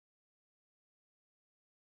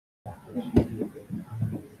Good.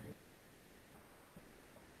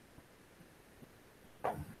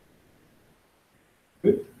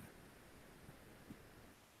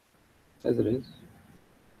 As it is.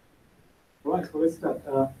 Right, so let's start.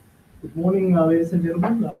 Good morning, ladies and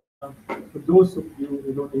gentlemen. For those of you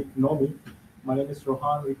who don't know me, my name is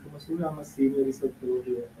Rohan Wickramasuri. I'm a senior research fellow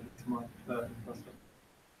here at Smart Infrastructure.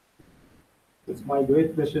 It's my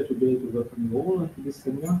great pleasure today to welcome you all to this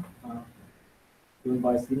seminar given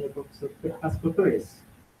by Senior Professor Pascal Perez.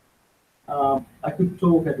 I could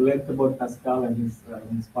talk at length about Pascal and his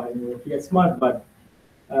inspiring work here at Smart, but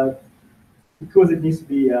because it needs to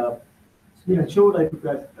be showed, I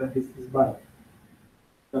prepared his bio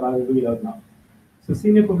that I will read out now. So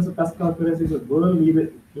Senior Professor Pascal Perez is a world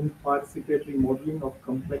leader in participatory modeling of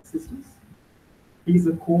complex systems. He is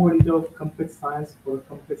a co-editor of Complex Science for a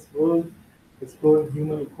Complex World, Exploring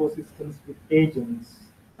Human Ecosystems with Agents,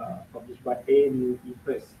 published by ANU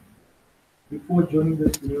Press. Before joining the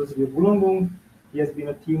University of Wollongong, he has been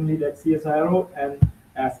a team lead at CSIRO and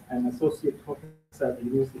as an associate professor at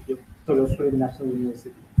the Australian National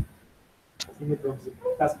University. Senior Professor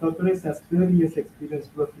Pascal Perez has 30 years experience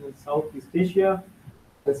working in Southeast Asia,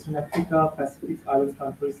 Western Africa, Pacific Islands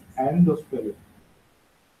countries, and Australia.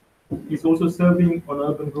 He's also serving on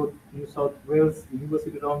Urban Growth New South Wales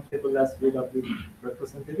University Roundtable as JW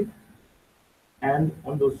representative and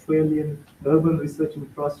on the Australian Urban Research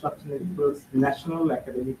Infrastructure Network's National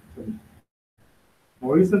Academic Committee.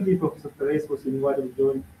 More recently, Professor Perez was invited to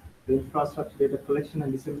join the Infrastructure Data Collection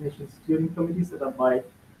and Dissemination Steering Committee set up by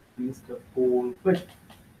Minister Paul Fletcher.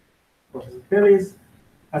 Professor Perez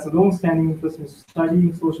has a long-standing interest in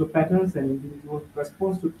studying social patterns and individual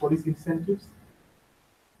response to policy incentives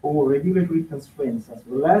or regulatory constraints, as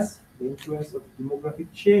well as the influence of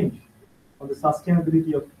demographic change on the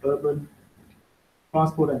sustainability of urban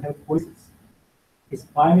transport and health policies. His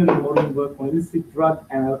pioneering modeling work on illicit drug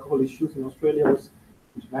and alcohol issues in Australia was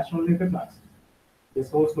internationally recognized. He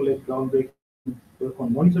has also led groundbreaking work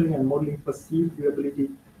on monitoring and modeling perceived durability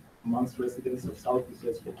amongst residents of Southeast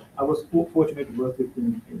Asia. I was fortunate to work with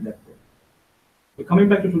him in that work. So coming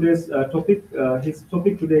back to today's topic, his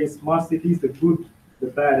topic today is smart cities, the good, the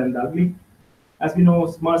bad, and the ugly. As we know,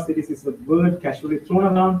 smart cities is a word casually thrown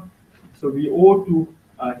around, so we ought to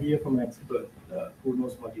hear from an expert who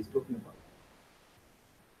knows what he's talking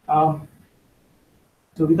about.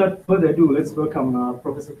 So without further ado, let's welcome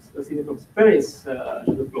Senior Professor Perez to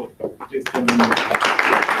the floor. Please come in.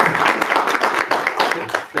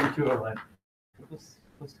 Thank you, Rohan. It was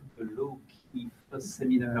a low-key first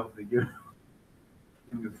seminar of the year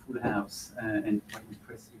in a full house and quite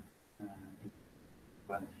impressive.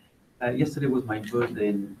 Yesterday was my birthday,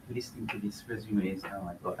 and listening to these resumes, oh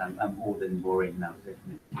my God, I'm old and boring now,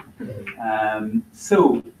 definitely.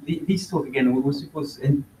 So this talk again was supposed,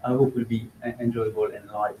 and I hope will be enjoyable and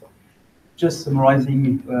light. Just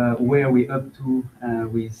summarizing where we're up to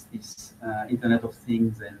with this Internet of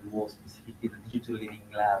Things, and more specifically the Digital Living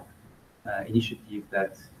Lab initiative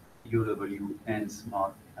that UW and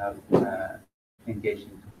Smart have engaged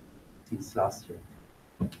in since last year.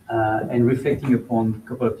 And reflecting upon a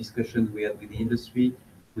couple of discussions we had with the industry,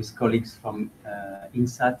 with colleagues from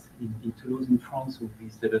INSAT in Toulouse in France, who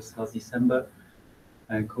visited us last December.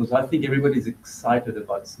 Because I think everybody is excited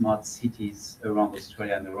about smart cities around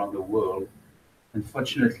Australia and around the world.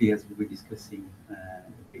 Unfortunately, as we were discussing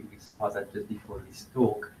with Farzad just before this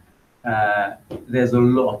talk, there's a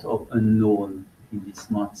lot of unknown in these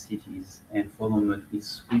smart cities, and for the moment we're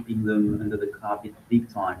sweeping them under the carpet big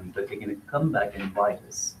time, but they're going to come back and bite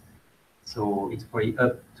us. So it's probably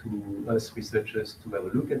up to us researchers to have a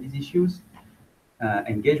look at these issues,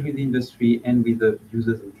 engage with the industry and with the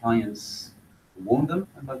users and clients, warn them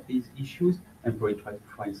about these issues, and probably try to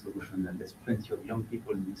find solutions. And there's plenty of young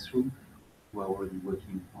people in this room who are already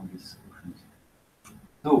working on these solutions.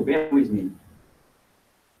 So bear with me.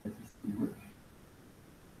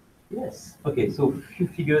 Yes. Okay, so a few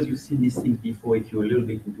figures. You've seen these things before if you're a little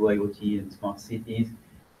bit into IoT and smart cities.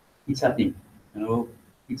 It's happening. You know,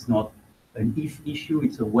 it's not an if issue,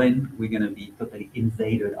 it's a when we're going to be totally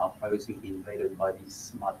invaded, our privacy will be invaded by these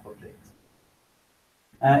smart objects.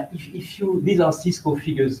 These are Cisco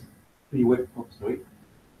figures, pretty well,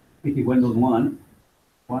 pretty well known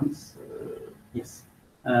ones. Yes.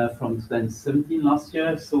 From 2017 last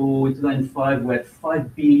year. So in 2005, we had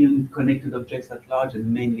 5 billion connected objects at large, and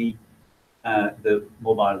mainly the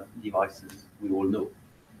mobile devices we all know.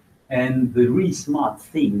 And the really smart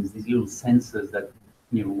things, these little sensors that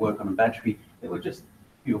work on a battery, they were just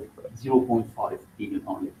 0.5 billion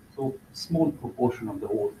only. So a small proportion of the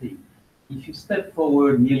whole thing. If you step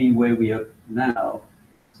forward nearly where we are now,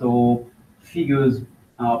 so figures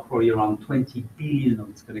are probably around 20 billion of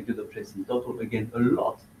these connected objects in total. Again, a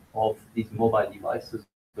lot of these mobile devices,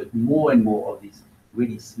 but more and more of these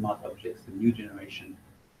really smart objects, the new generation.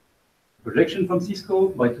 Projection from Cisco,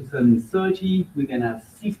 by 2030, we're going to have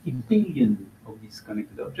 50 billion of these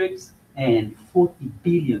connected objects, and 40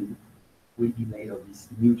 billion will be made of this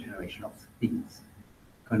new generation of things,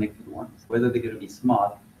 connected ones. Whether they're going to be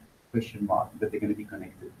smart, question mark, but they're going to be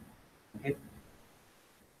connected. Okay?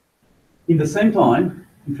 In the same time,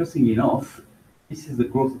 interestingly enough, this is the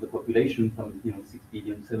growth of the population from 6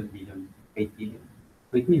 billion, 7 billion, 8 billion.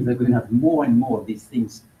 So it means they're going to have more and more of these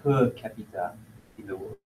things per capita in the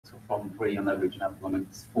world. So from probably on average now, at the moment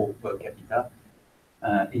it's 4 per capita.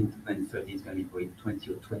 In 2030 it's going to be probably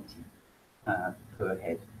 20 or 20 per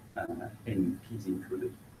head, and kids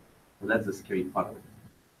included. So that's the scary part of it.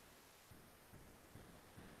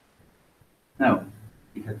 Now,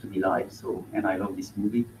 it had to be live, so, and I love this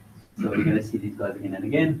movie. So we're going to see these guys again and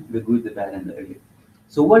again, the good, the bad, and the ugly.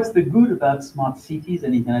 So what's the good about smart cities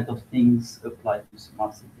and Internet of Things applied to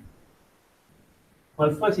smart cities?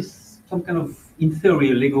 Well, first it's some kind of, in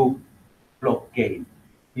theory, a Lego block game.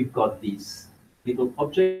 You've got these little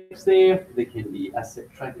objects there. They can be asset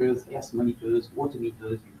trackers, gas monitors, water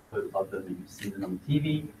meters. You've heard about them and you've seen them on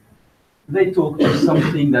TV. They talk to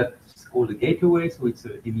something that's called a gateway, so it's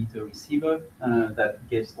an emitter receiver that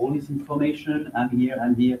gets all this information. I'm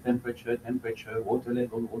here, temperature, water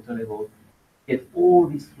level. Get all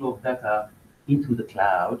this flow of data into the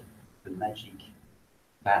cloud, the magic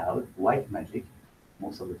cloud, white magic,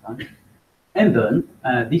 most of the time. And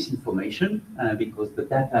then this information, because the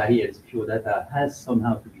data here is pure data, has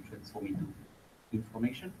somehow to be transformed into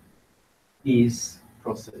information, is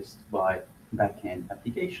processed by backend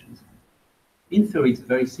applications. In theory, it's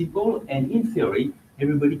very simple, and in theory,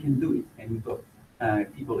 everybody can do it. And we've got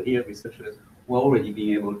people here, researchers, who are already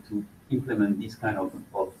being able to implement this kind of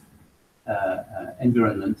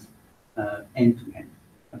environment end-to-end.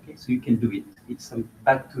 Okay, so you can do it. It's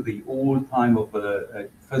back to the old time of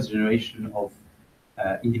first generation of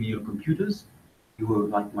individual computers. You were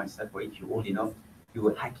like myself, or if you're old enough, you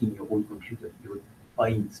were hacking your own computer. You were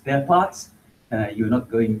buying spare parts. You're not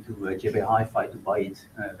going to JB Hi-Fi to buy it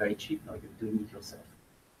very cheap. No, you're doing it yourself.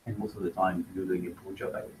 And most of the time, you're doing a poor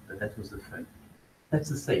job at it. But that was the fun. That's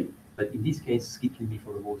the same. But in this case, it can be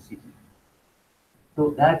for the whole city.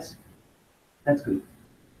 So that's good.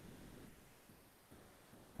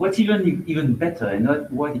 What's even better, and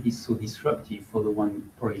why it is so disruptive for the one,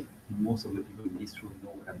 probably most of the people in this room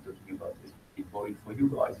know what I'm talking about. It's a bit boring for you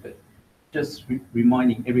guys, but just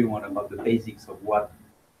reminding everyone about the basics of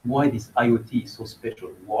why this IoT is so special.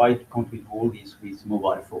 Why can't we do all this with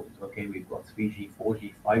mobile phones? Okay, we've got 3G,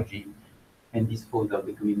 4G, 5G, and these phones are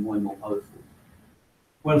becoming more and more powerful.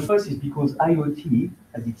 Well, first is because IoT,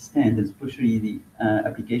 as it stands, especially the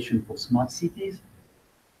application for smart cities,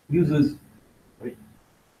 uses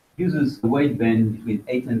a wideband between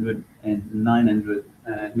 800 and 900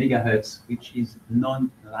 megahertz, which is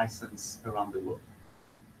non-licensed around the world.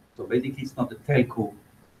 So basically, it's not a telco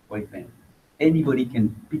wideband. Anybody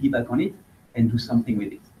can piggyback on it and do something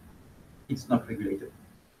with it. It's not regulated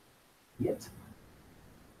yet.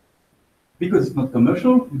 Because it's not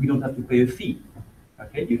commercial, you don't have to pay a fee.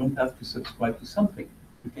 Okay, you don't have to subscribe to something.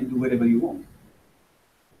 You can do whatever you want.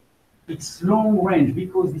 It's long range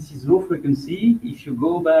because this is low frequency. If you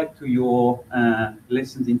go back to your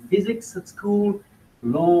lessons in physics at school,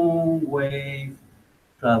 long wave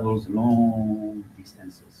travels long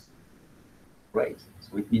distances. Right.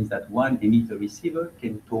 So it means that one emitter receiver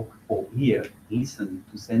can talk or hear, listen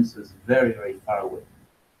to sensors very, very far away.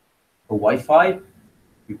 For Wi-Fi,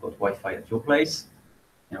 you've got Wi-Fi at your place.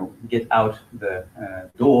 Get out the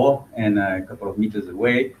door and a couple of meters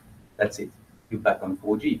away. That's it. You're back on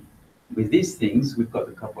 4G. With these things, we've got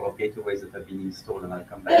a couple of gateways that have been installed, and I'll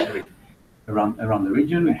come back to it around the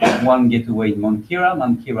region. We've got one gateway in Mankira.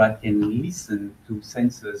 Mankira can listen to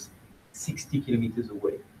sensors 60 kilometers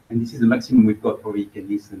away. And this is the maximum we've got, probably can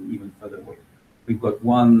listen even further away. We've got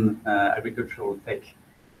one agricultural tech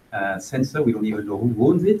sensor. We don't even know who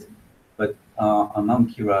owns it, but our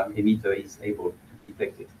Mankira emitter is able to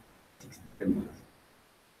detect it 60 kilometers.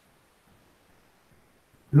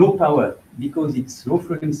 Low power, because it's low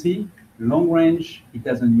frequency, long range, it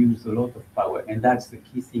doesn't use a lot of power. And that's the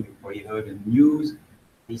key thing you probably heard in the news.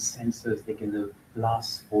 These sensors, they can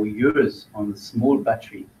last for years on a small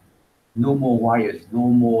battery. No more wires, no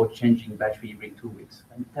more changing battery every 2 weeks.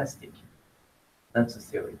 Fantastic. That's the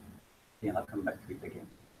theory. And I'll come back to it again.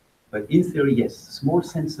 But in theory, yes, small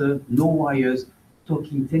sensor, no wires,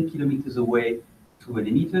 talking 10 kilometers away to an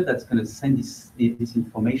emitter that's going to send this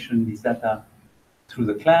information, this data through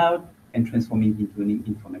the cloud. and transforming it into any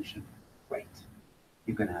information. Great.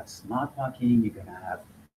 You're going to have smart parking, you're going to have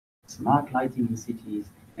smart lighting in cities,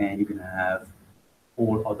 and you're going to have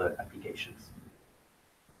all other applications.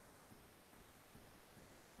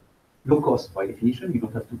 Low cost by definition, you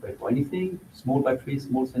don't have to pay for anything. Small batteries,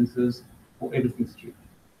 small sensors, or everything's cheap.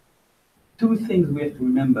 Two things we have to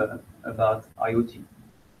remember about IoT.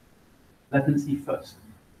 Latency first.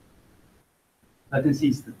 Latency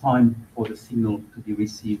is the time for the signal to be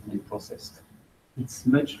received and processed. It's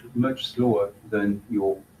much, much slower than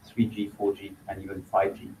your 3G, 4G, and even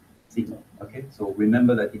 5G signal, okay? So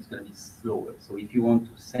remember that it's going to be slower. So if you want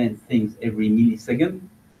to send things every millisecond,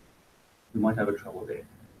 you might have a trouble there.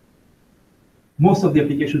 Most of the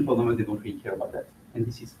applications for the moment, they don't really care about that. And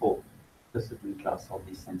this is for a certain class of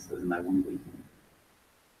these sensors, and I won't go into it.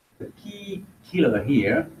 The key killer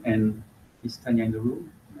here, and is Tanya in the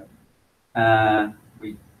room? No.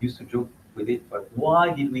 We used to joke with it, but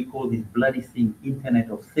why did we call this bloody thing Internet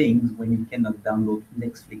of Things when you cannot download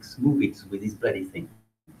Netflix movies with this bloody thing?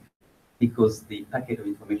 Because the packet of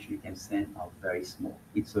information you can send are very small.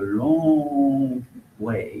 It's a long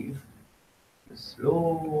wave, a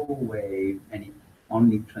slow wave, and it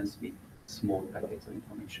only transmits small packets of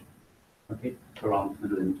information. Okay, around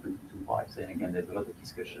 122 bytes. And again, there's a lot of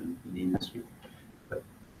discussion in the industry, but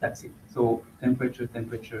that's it. So temperature,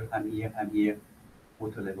 I'm here,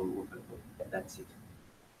 water level, that's it.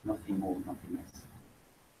 Nothing more, nothing less.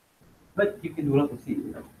 But you can do a lot of things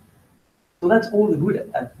with that. So that's all the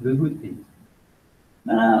good things.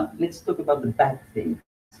 Now let's talk about the bad things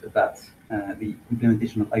about the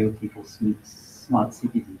implementation of IoT for smart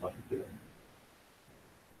cities in particular.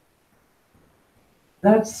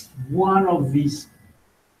 That's one of these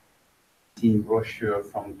brochure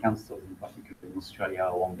from councils in particular in Australia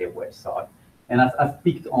on their website. And I've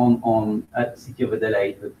picked on City of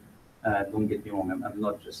Adelaide, but don't get me wrong, I'm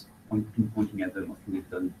not just pointing at them. I think they've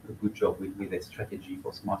done a good job with their strategy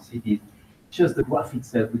for smart cities. Just the graph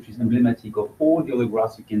itself, which is emblematic of all the other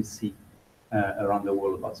graphs you can see around the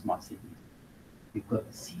world about smart cities. You've got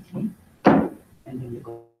the city, and then you've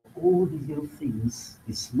got all these little things,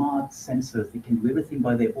 these smart sensors, they can do everything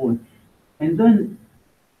by their own. And then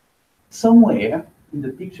somewhere in the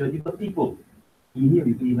picture, you've got people. In here,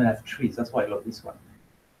 you can even have trees. That's why I love this one.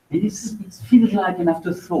 It feels like an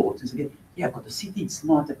afterthought. It's again, yeah, I've got the city, it's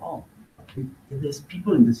smart. Oh, there's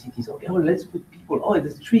people in the cities. Okay, oh, let's put people. Oh,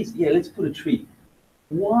 there's trees. Yeah, let's put a tree.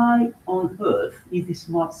 Why on earth is this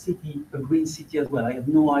smart city a green city as well? I have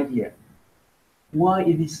no idea. Why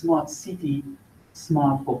is this smart city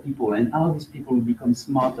smart for people, and how these people will become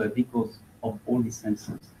smarter because of all these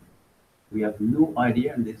sensors? We have no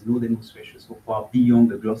idea, and there's no demonstration so far beyond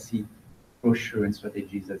the glossy brochure and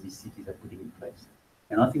strategies that these cities are putting in place.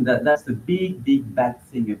 And I think that that's the big bad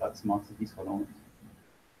thing about smart cities for the moment.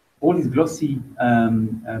 All these glossy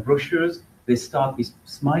brochures, they start with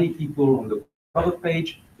smiley people on the cover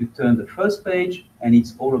page. You turn the first page, and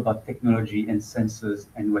it's all about technology and sensors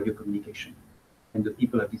and radio communication. And the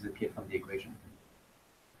people have disappeared from the equation.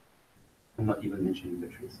 I'm not even mentioning the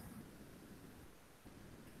trees.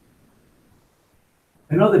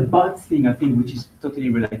 Another bad thing, I think, which is totally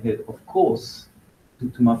related, of course,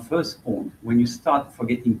 to my first point, when you start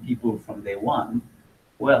forgetting people from day one,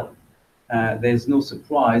 well, there's no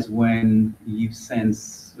surprise when you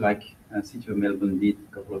sense, like City of Melbourne did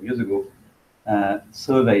a couple of years ago,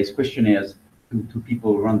 surveys, questionnaires to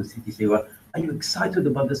people around the city, say, well, are you excited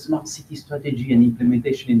about the smart city strategy and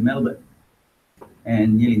implementation in Melbourne?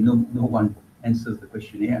 And nearly no one answers the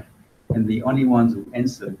questionnaire. And the only ones who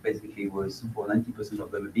answered basically was, for 90%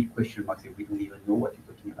 of them, a big question mark, saying, we don't even know what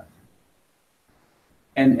you're talking about.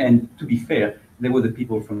 And to be fair, there were the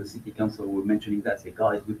people from the city council who were mentioning that, say,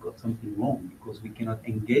 guys, we've got something wrong because we cannot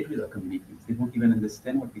engage with our communities. They don't even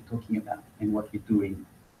understand what we're talking about and what we're doing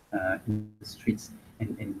in the streets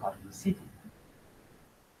and part of the city.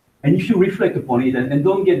 And if you reflect upon it, and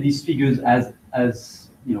don't get these figures as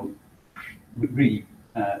you know, really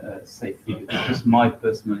safe figures, it's just my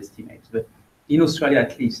personal estimates. But in Australia,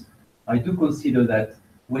 at least, I do consider that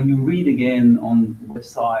when you read again on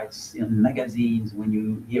websites, in magazines, when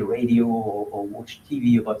you hear radio or watch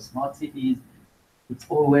TV about smart cities, it's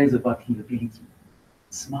always about livability.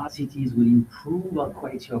 Smart cities will improve our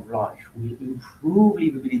quality of life, will improve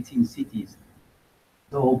livability in cities.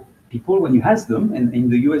 So people, when you ask them, and in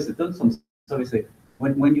the US, they've done some surveys, say,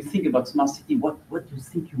 when you think about smart city, what do you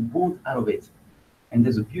think you want out of it? And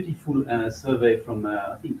there's a beautiful survey from,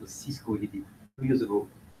 I think it was Cisco, he did 2 years ago.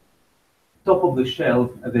 Top of the shelf,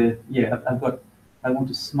 I want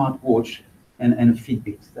a smart watch and a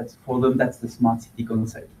Fitbit. That's for them, that's the smart city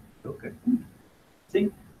concept. Okay. See?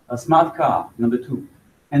 A smart car, number 2.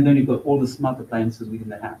 And then you've got all the smart appliances within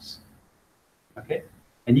the house. Okay?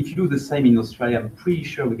 And if you do the same in Australia, I'm pretty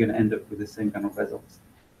sure we're going to end up with the same kind of results.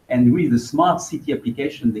 And really, the smart city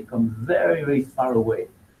application, they come very, very far away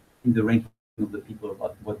in the ranking of the people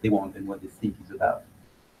about what they want and what they think is about.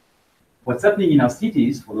 What's happening in our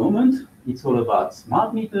cities for the moment, it's all about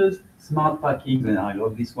smart meters, smart parking, and I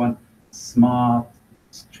love this one, smart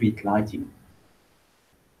street lighting.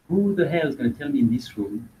 Who the hell is going to tell me in this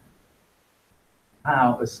room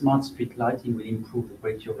how a smart street lighting will improve the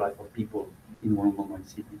quality of life of people in one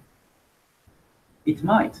city? It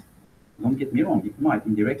might. Don't get me wrong, it might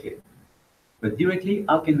indirectly. But directly,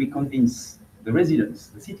 how can we convince the residents,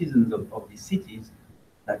 the citizens of these cities,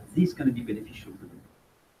 that this is going to be beneficial to them?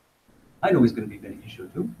 I know it's going to be beneficial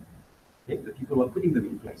too. Okay? The people who are putting them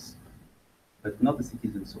in place, but not the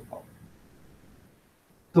citizens so far.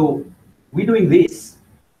 So we're doing this,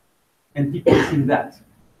 and people are seeing that.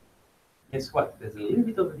 Guess what? There's a little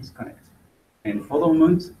bit of a disconnect. And for the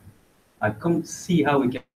moment, I can't see how we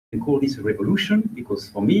can call this a revolution, because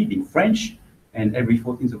for me, being French, and every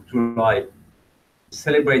 14th of July,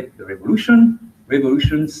 celebrate the revolution,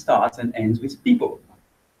 revolution starts and ends with people.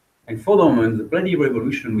 And for the moment, the bloody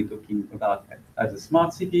revolution we're talking about as a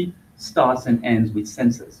smart city starts and ends with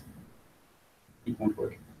sensors. It won't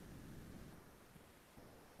work.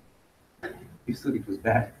 You thought it was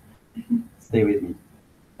bad. Stay with me.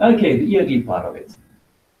 Okay, the ugly part of it.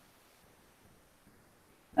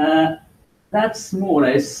 That's more or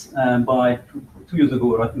less by 2 years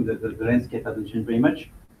ago, I think the landscape hasn't changed very much.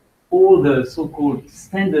 All the so-called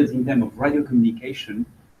standards in terms of radio communication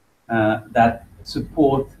that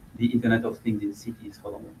support the Internet of Things in cities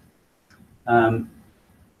for the moment.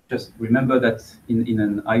 Just remember that in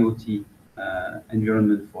an IoT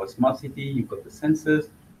environment for a smart city, you've got the sensors,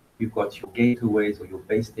 you've got your gateways or your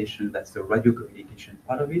base station, that's the radio communication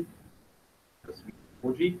part of it, because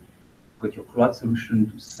 4G, you've got your cloud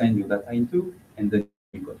solution to send your data into, and then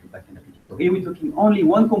you've got your backend application. So here we're talking only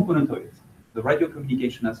one component of it, the radio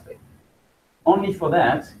communication aspect. Only for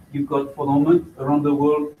that, you've got for the moment around the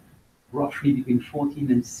world roughly between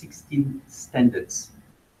 14 and 16 standards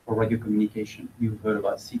for radio communication. You've heard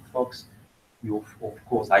about Sigfox. You, of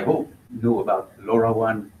course, I hope, know about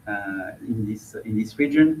LoRaWAN in this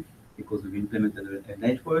region, because we've implemented a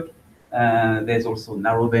network. There's also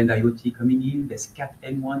narrowband IoT coming in. There's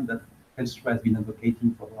Cat-M1 that Telstra has been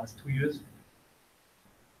advocating for the last 2 years.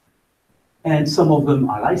 And some of them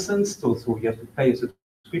are licensed, so you have to pay a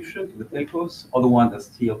subscription to the telcos. Other ones are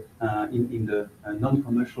still in the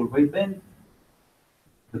non-commercial waveband.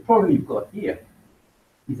 The problem you've got here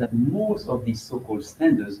is that most of these so-called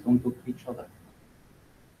standards don't talk to each other.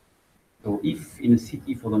 So if in a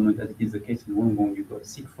city, for the moment, as it is the case in Hong Kong, you've got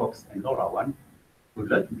Sigfox and LoRaWAN, good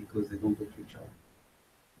luck, because they don't talk to each other.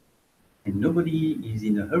 And nobody is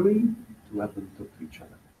in a hurry to have them talk to each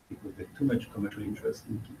other, because there's too much commercial interest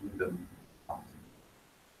in keeping them apart.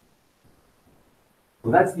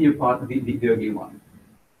 So that's the ugly one.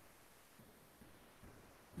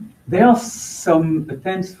 There are some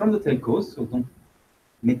attempts from the telcos, so don't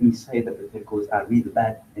make me say that the telcos are really the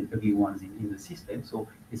bad and ugly ones in the system. So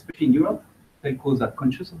especially in Europe, telcos are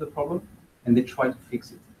conscious of the problem and they try to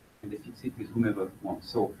fix it. And they fix it with whomever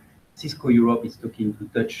wants. So Cisco Europe is talking to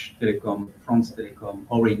Dutch Telecom, France Telecom,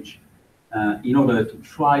 Orange, in order to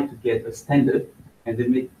try to get a standard, and they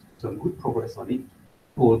make some good progress on it,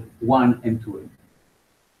 called one M2M.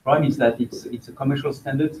 Problem is that it's a commercial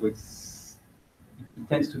standard, so it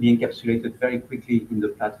tends to be encapsulated very quickly in the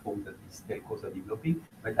platform that these telcos are developing,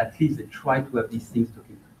 but at least they try to have these things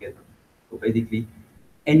talking together. So basically,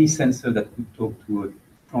 any sensor that could talk to a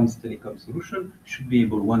France Telecom solution should be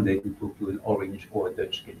able one day to talk to an Orange or a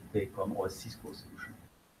Dutch Telecom or a Cisco solution.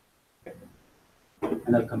 Okay.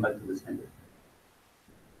 And I'll come back to the standard.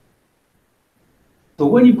 So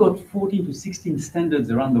when you've got 14 to 16 standards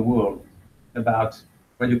around the world about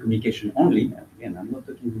radio communication only, again, I'm not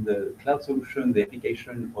talking the cloud solution, the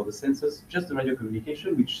application, or the sensors, just the radio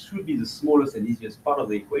communication, which should be the smallest and easiest part of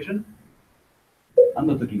the equation. I'm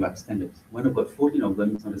not talking about standards. When I've got 14 of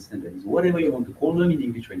them, it's not a standard. It's whatever you want to call them in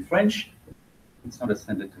English or in French, it's not a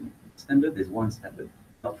standard to me. Standard, there's one standard,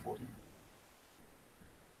 not 14.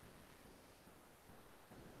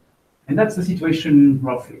 And that's the situation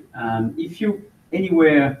roughly. If you,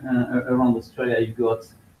 anywhere around Australia, you've got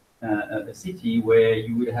a city where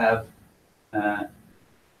you would have a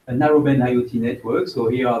narrowband IoT network. So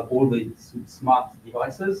here are all the smart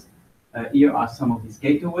devices. Here are some of these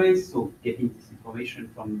gateways. So getting this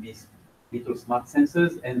information from these little smart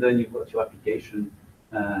sensors, and then you've got your application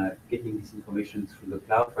getting this information through the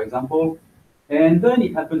cloud, for example. And then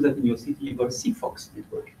it happens that in your city you've got a Sigfox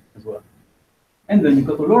network as well. And then you've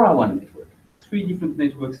got a LoRaWAN network. 3 different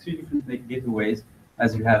networks, 3 different gateways,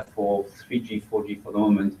 as you have for 3G, 4G for the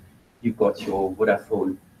moment. You've got your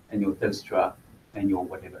Vodafone and your Telstra and your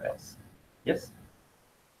whatever else. Yes?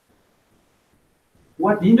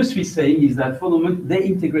 What the industry is saying is that for the moment, they're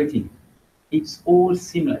integrating. It's all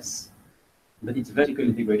seamless, but it's vertical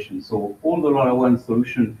integration. So all the LoRaWAN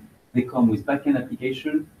solution, they come with backend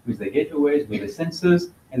application, with the gateways, with the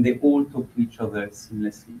sensors, and they all talk to each other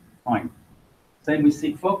seamlessly. Fine. Same with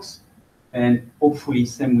Sigfox, and hopefully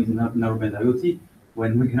same with narrowband IoT,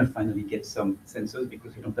 when we're going to finally get some sensors,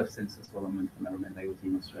 because we don't have sensors for the moment for narrowband IoT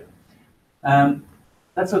in Australia.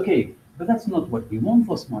 That's okay, but that's not what we want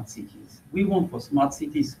for smart cities. We want for smart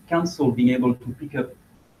cities council being able to pick up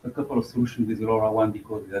a couple of solutions with LoRaWAN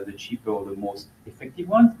because they are the cheaper or the most effective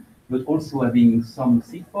one, but also having some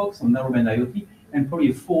Sigfox, some narrowband IoT, and probably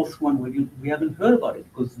a fourth one where we haven't heard about it,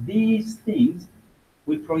 because these things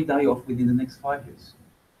will probably die off within the next 5 years.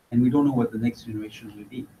 And we don't know what the next generation will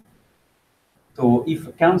be. So if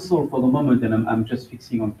a council for the moment, and I'm just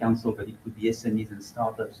fixing on council, but it could be SMEs and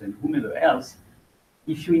startups and whomever else,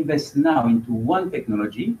 if you invest now into one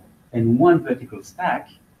technology and one vertical stack,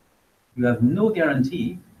 you have no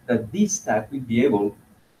guarantee that this stack will be able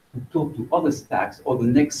to talk to other stacks or the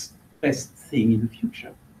next best thing in the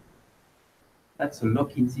future. That's a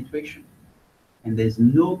lock-in situation. And there's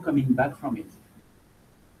no coming back from it.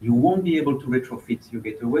 You won't be able to retrofit your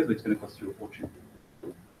gateway, but it's going to cost you a fortune.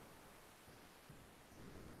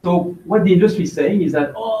 So what the industry is saying is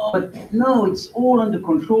that, oh, but no, it's all under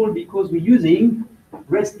control because we're using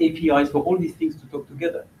REST APIs for all these things to talk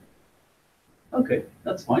together. Okay,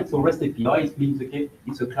 that's fine. So REST API means, okay,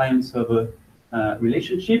 it's a client-server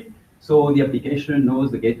relationship. So the application knows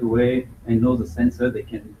the gateway and knows the sensor. They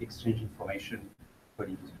can exchange information.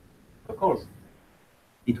 Of course,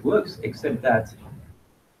 it works, except that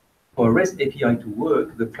for a REST API to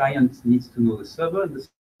work, the client needs to know the server, and the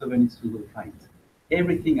server needs to know the client.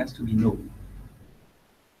 Everything has to be known.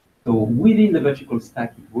 So within the vertical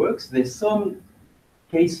stack, it works. There's some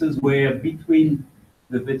cases where between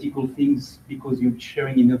the vertical things, because you're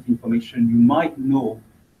sharing enough information, you might know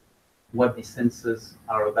what the sensors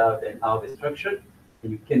are about and how they're structured,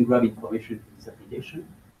 and you can grab information from this application.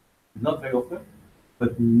 Not very often,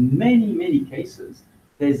 but many cases,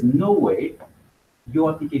 there's no way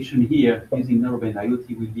your application here using narrowband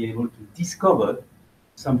IoT will be able to discover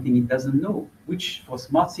something it doesn't know, which for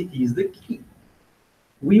smart city is the key.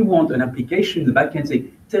 We want an application in the backend say,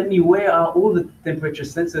 tell me where are all the temperature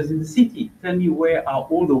sensors in the city? Tell me where are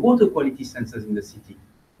all the water quality sensors in the city,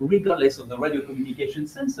 regardless of the radio communication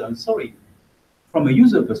sensor. I'm sorry. From a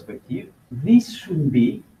user perspective, this shouldn't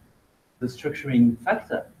be the structuring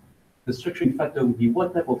factor. The structuring factor would be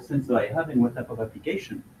what type of sensor I have and what type of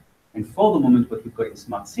application. And for the moment, what we call in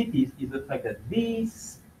smart cities is the fact that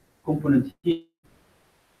this component here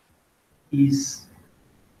is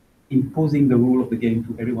imposing the rule of the game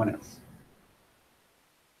to everyone else.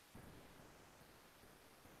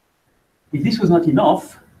 If this was not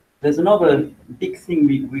enough, there's another big thing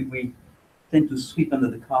we tend to sweep under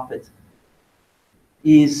the carpet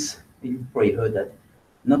is, you've probably heard that,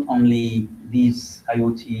 not only these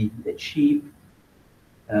IoT, they're cheap,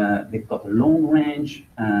 they've got a long range,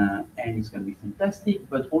 and it's going to be fantastic,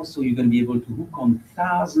 but also you're going to be able to hook on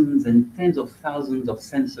thousands and tens of thousands of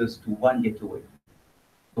sensors to one gateway.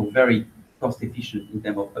 So very cost efficient in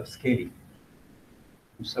terms of upscaling.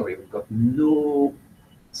 I'm sorry, we've got no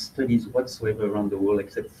studies whatsoever around the world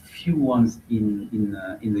except few ones in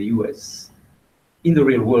the US. In the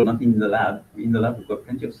real world, not in the lab. In the lab, we've got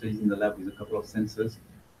plenty of studies in the lab with a couple of sensors.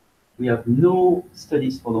 We have no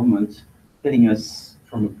studies for the moment telling us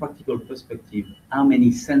from a practical perspective how many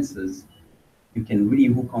sensors you can really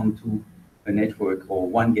hook onto a network or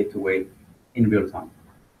one gateway in real time.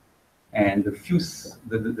 And the few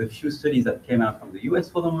studies that came out from the US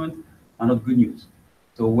for the moment are not good news.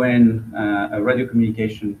 So when a radio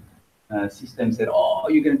communication system said, oh,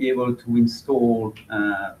 you're going to be able to install,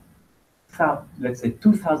 let's say,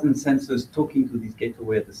 2,000 sensors talking to this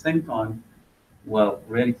gateway at the same time, well,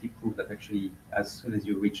 reality proved that actually, as soon as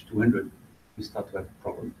you reach 200, you start to have a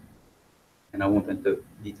problem. And I won't enter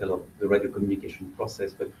detail of the radio communication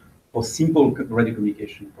process, but for simple radio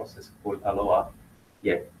communication process called ALOA,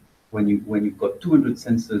 yeah, when you've got 200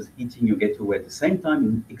 sensors hitting your gateway at the same time,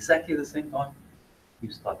 in exactly the same time,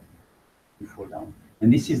 you start to fall down.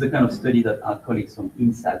 And this is the kind of study that our colleagues from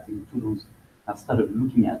INSAT in Toulouse have started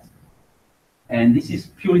looking at. And this is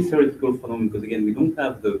purely theoretical for them because, again, we don't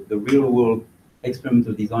have the real world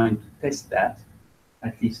experimental design to test that.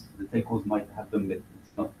 At least the telcos might have them, but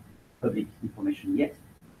it's not public information yet.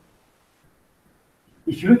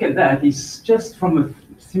 if you look at that, it's just from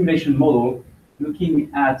a simulation model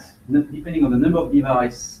looking at, depending on the number of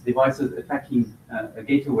devices attacking a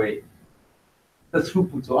gateway, the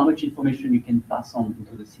throughput, so how much information you can pass on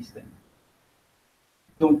into the system.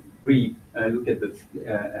 Don't really look at the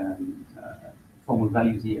formal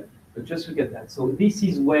values here, but just look at that. So this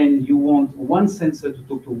is when you want one sensor to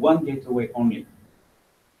talk to one gateway only.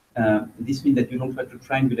 This means that you don't try to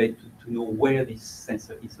triangulate to know where this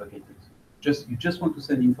sensor is located. You just want to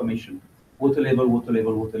send information, water level, water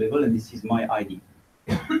level, water level, and this is my ID.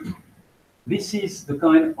 This is the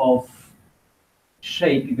kind of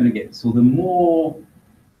shape you're going to get. So the more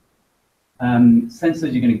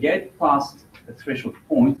sensors you're going to get past a threshold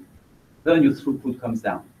point, then your throughput comes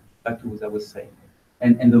down, back to what I was saying.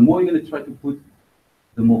 And the more you're going to try to put,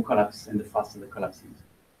 the more collapse and the faster the collapse is.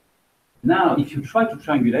 Now, if you try to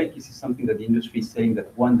triangulate, this is something that the industry is saying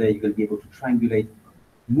that one day you're going to be able to triangulate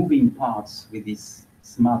moving parts with these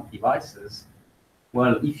smart devices.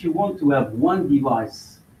 Well, if you want to have one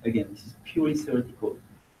device, again, this is purely theoretical,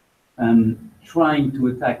 trying to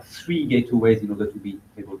attack 3 gateways in order to be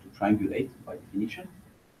able to triangulate by definition,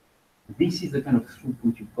 this is the kind of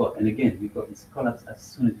throughput you've got. And again, you've got this collapse as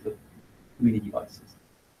soon as you've got too many devices.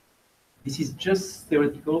 This is just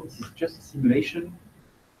theoretical, this is just a simulation.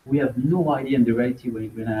 We have no idea in the reality when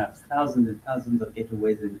you're going to have thousands and thousands of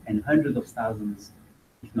gateways and hundreds of thousands,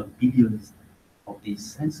 if not billions, of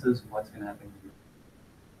these sensors, what's going to happen.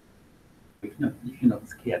 If you're not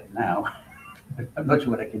scared now, I'm not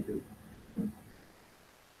sure what I can do.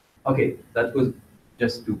 Okay, that was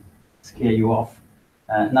just to scare you off.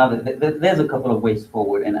 Now, there's a couple of ways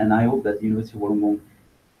forward, and I hope that the University of Wollongong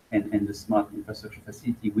and the Smart Infrastructure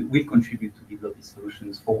Facility will contribute to develop these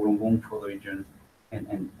solutions for Wollongong, for the region,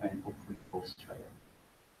 and hopefully for Australia.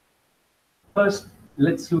 First,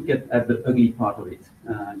 let's look at the ugly part of it.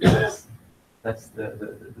 That's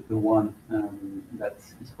the one that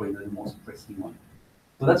is probably the most pressing one.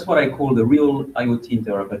 So that's what I call the real IoT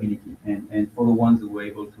interoperability. And for the ones who were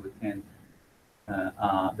able to attend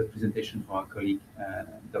the presentation from our colleague,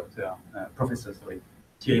 Professor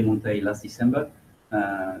Thierry Monteil last December,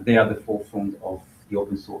 they are the forefront of the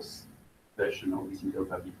open source version of this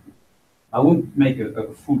interoperability. I won't make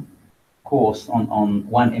a full course on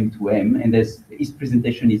 1M2M, and his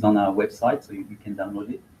presentation is on our website, so you can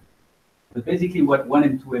download it. But basically what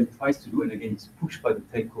 1M2M tries to do, and again, it's pushed by the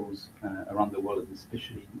telcos around the world,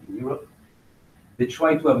 especially in Europe, they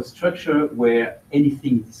try to have a structure where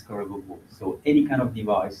anything is discoverable. So any kind of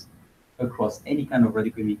device across any kind of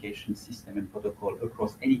radio communication system and protocol,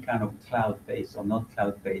 across any kind of cloud-based or not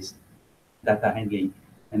cloud-based data handling,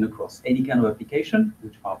 and across any kind of application,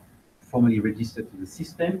 which are formally registered to the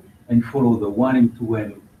system and follow the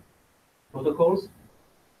 1M2M protocols,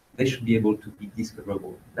 they should be able to be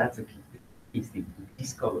discoverable. That's a key thing, to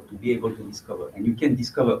discover, to be able to discover. And you can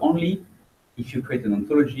discover only if you create an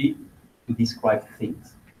ontology to describe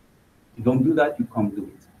things. If you don't do that, you can't do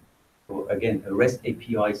it. So again, a REST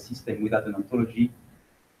API system without an ontology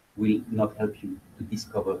will not help you to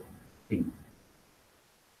discover things.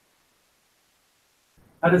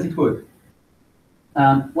 How does it work?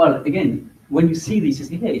 Well, again, when you see this, you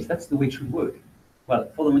say, hey, that's the way it should work. Well,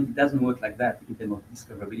 for the moment, it doesn't work like that in terms of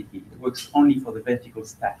discoverability. It works only for the vertical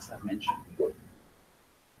stacks I've mentioned.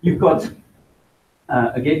 You've got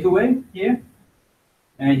a gateway here,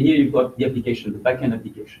 and here you've got the application, the backend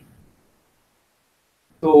application.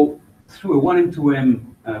 So through a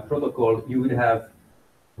 1M2M protocol, you would have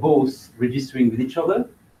both registering with each other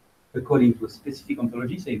according to a specific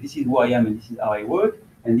ontology, saying this is who I am and this is how I work,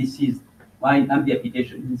 and this is I'm the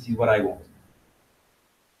application, this is what I want.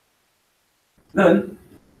 Then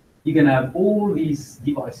you can have all these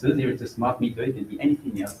devices, here it's a smart meter, it can be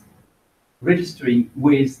anything else, registering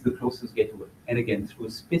with the closest gateway. And again, through a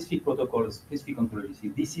specific protocol, a specific ontology, say,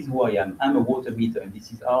 this is who I am, I'm a water meter, and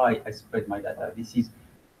this is how I spread my data, this is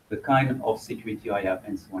the kind of security I have,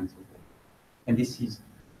 and so on and so forth. And this is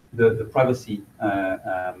the privacy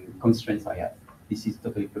constraints I have. This is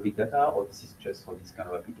totally public data, or this is just for this kind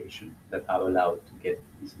of application that are allowed to get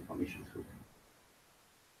this information through.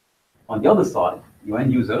 On the other side, your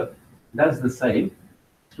end user does the same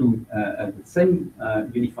through the same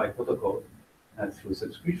unified protocol, through a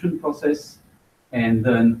subscription process, and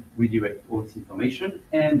then redirect all this information,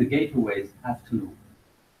 and the gateways have to know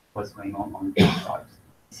what's going on both sides.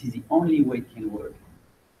 This is the only way it can work.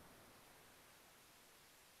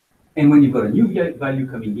 And when you've got a new value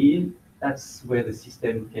coming in, that's where the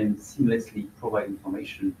system can seamlessly provide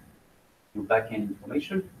information, your backend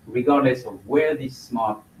information, regardless of where this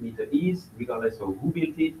smart meter is, regardless of who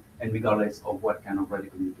built it, and regardless of what kind of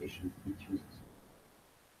radio communication it uses.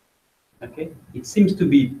 Okay, it seems to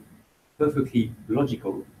be perfectly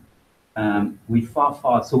logical.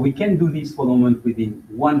 So we can do this for the moment within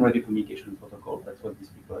one radio communication protocol. That's what these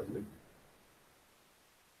people are doing.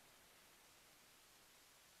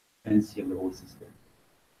 And see the whole system.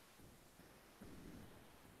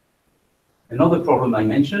 Another problem I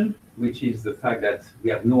mentioned, which is the fact that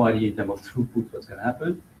we have no idea in terms of throughput what's going to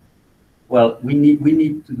happen. Well, we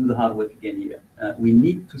need to do the hard work again here. We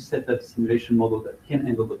need to set up simulation model that can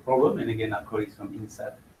handle the problem. And again, our colleagues from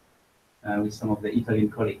INSAT, with some of the Italian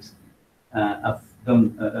colleagues, have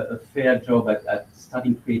done a fair job at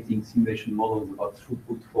starting creating simulation models about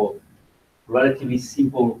throughput for relatively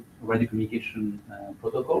simple radio communication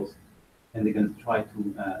protocols. And they're going to try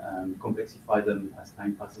to complexify them as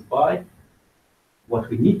time passes by. What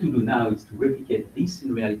we need to do now is to replicate this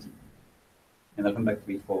in reality. And I'll come back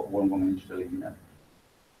to it for one more minute to let you know.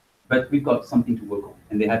 But we've got something to work on,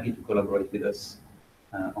 and they're happy to collaborate with us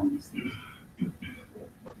on these things.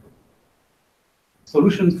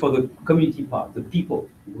 Solutions for the community part, the people,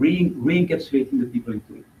 re-encapsulating the people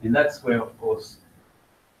into it. And that's where, of course,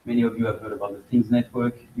 many of you have heard about the Things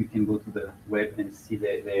Network. You can go to the web and see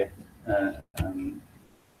their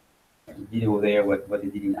video there, what they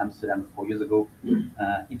did in Amsterdam 4 years ago.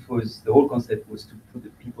 The whole concept was to put the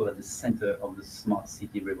people at the center of the smart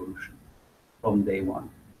city revolution from day one.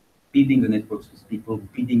 Building the networks with people,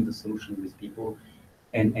 building the solution with people,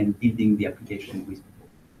 and building the application with people,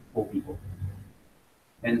 for people.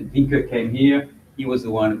 And Vinker came here. He was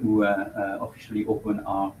the one who officially opened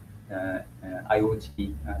our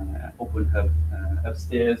IoT open hub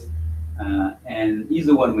upstairs. And he's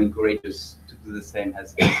the one who encouraged us to do the same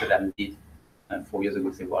as Amsterdam did 4 years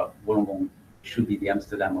ago. Say, well, Wollongong should be the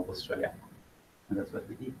Amsterdam of Australia. And that's what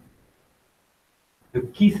we did. The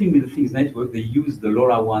key thing with the Things Network, they use the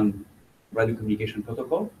LoRaWAN radio communication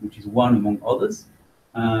protocol, which is one among others.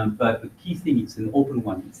 But the key thing, it's an open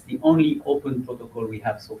one. It's the only open protocol we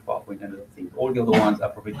have so far for Internet of Things. All the other ones are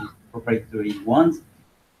proprietary ones.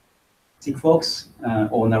 Sigfox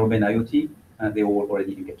or narrowband IoT, they all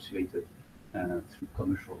already encapsulated through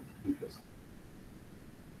commercial interest.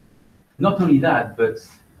 Not only that, but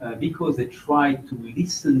because they try to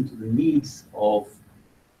listen to the needs of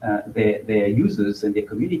their users and their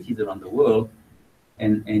communities around the world,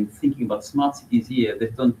 and thinking about smart cities here,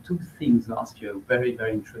 they've done two things last year, very,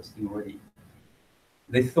 very interesting already.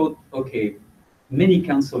 They thought, okay, many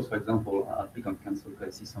councils, for example, I'll pick on council because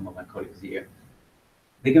I see some of my colleagues here.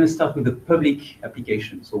 They're going to start with the public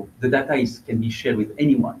application. So the data can be shared with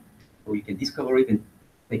anyone. So you can discover it and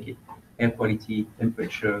take it. Air quality,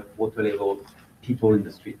 temperature, water level, people in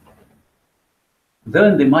the street.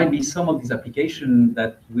 Then there might be some of these applications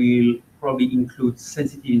that will probably include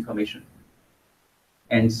sensitive information.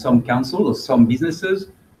 And some councils or some businesses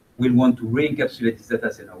will want to re-encapsulate this data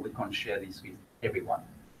and say, no, we can't share this with everyone.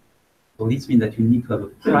 So this means that you need to have a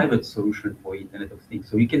private solution for Internet of Things.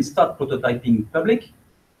 So you can start prototyping public,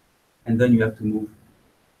 and then you have to move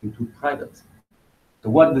into private. So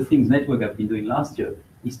what the Things Network have been doing last year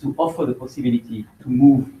is to offer the possibility to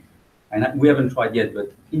move, and we haven't tried yet,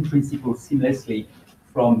 but in principle, seamlessly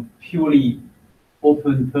from purely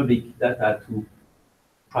open public data to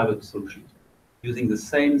private solutions, using the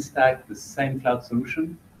same stack, the same cloud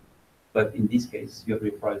solution, but in this case, you have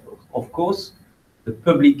a private. Of course, the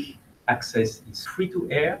public access is free to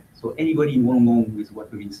air, so anybody in Wollongong with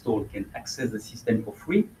what we've installed can access the system for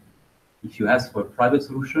free. If you ask for a private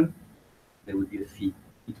solution, there will be a fee.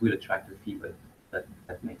 It will attract a fee, but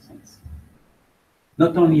that makes sense.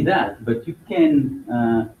 Not only that, but you can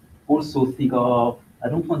also think of, I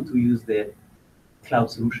don't want to use the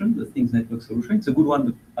cloud solution, the Things Network solution. It's a good one,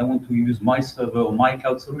 but I want to use my server or my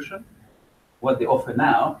cloud solution. What they offer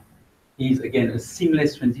now is, again, a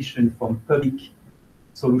seamless transition from public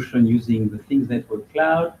solution using the Things Network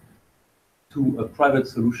cloud to a private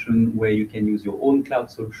solution where you can use your own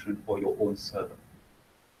cloud solution or your own server.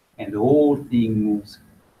 And the whole thing moves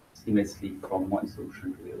seamlessly from one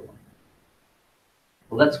solution to the other one.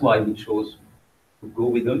 So that's why we chose to go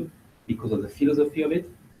with them, because of the philosophy of it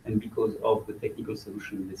and because of the technical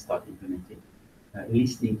solution they start implementing,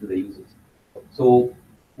 listening to the users. So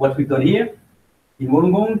what we've done here in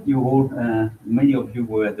Wollongong, many of you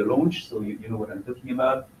were at the launch, so you know what I'm talking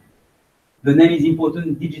about. The name is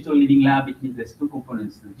important, Digital Living Lab. It means there's two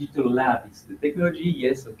components. The digital lab is the technology.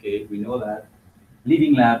 Yes, okay, we know that.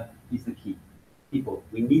 Living lab is the key. People.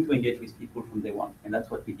 We need to engage with people from day one, and that's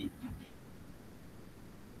what we did.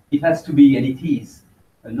 It has to be, and it is,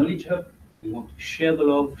 a knowledge hub. We want to share the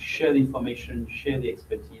love, share the information, share the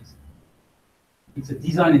expertise. It's a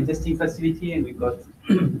design and testing facility, and we've got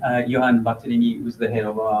Johan Bartolini, who's the head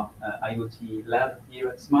of our IoT lab here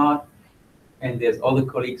at Smart. and there's other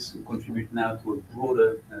colleagues who contribute now to a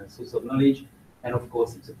broader source of knowledge. And of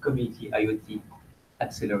course, it's a community IoT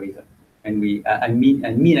accelerator. And I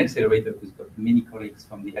mean accelerator because we've got many colleagues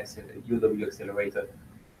from the UW accelerator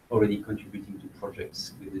already contributing to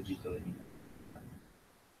projects with the digital living.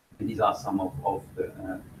 And these are some of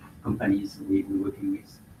the companies we're working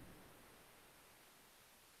with.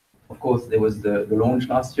 Of course, there was the launch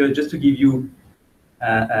last year. Just to give you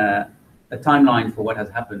a timeline for what has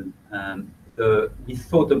happened, we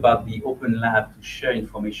thought about the open lab to share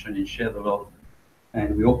information and share the love.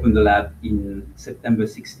 And we opened the lab in September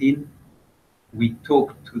 16. We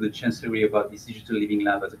talked to the Chancellery about this digital living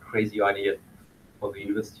lab as a crazy idea for the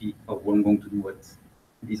University of Wollongong to do what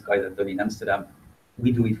these guys have done in Amsterdam.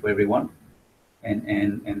 We do it for everyone. And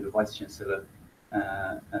the Vice Chancellor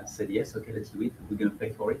said, yes, okay, let's do it. We're going to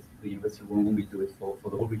pay for it. The University of Wollongong will do it for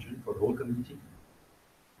the whole region, for the whole community.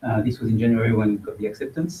 This was in January when we got the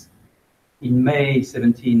acceptance. In May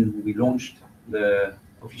 17, we launched the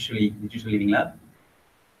officially Digital Living Lab.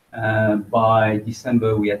 By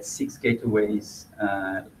December, we had 6 gateways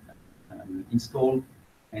installed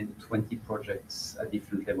and 20 projects at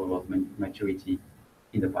different level of maturity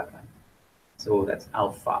in the pipeline. So that's how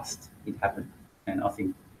fast it happened. And I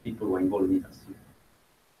think people who are involved in it have to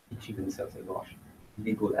achieve themselves, say, gosh, it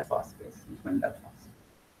didn't go that fast, yes, it went that fast.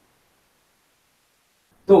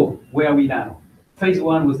 So where are we now? Phase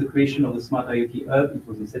 1 was the creation of the Smart IoT Hub. It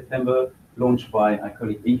was in September, launched by our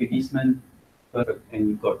colleague Inge Giesman. And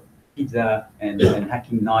we've got pizza and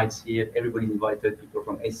hacking nights here. Everybody's invited. People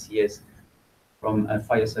from SCS, from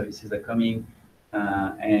fire services are coming,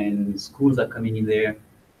 and schools are coming in there.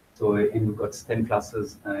 So, and we've got STEM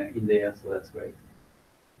classes in there, so that's great.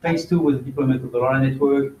 Phase 2 was the deployment of the LoRa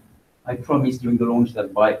network. I promised during the launch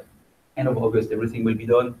that by end of August, everything will be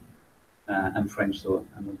done. I'm French, so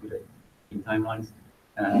I'm not good at in timelines.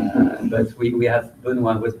 But we have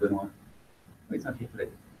Benoit, where's Benoit? Oh, it's not here today.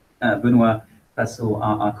 Benoit Passot,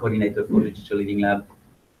 our coordinator for the Digital Living Lab,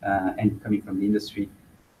 and coming from the industry.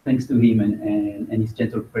 Thanks to him and his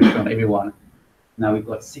gentle pressure on everyone, now we've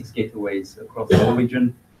got 6 gateways across the whole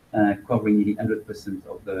region, covering nearly 100%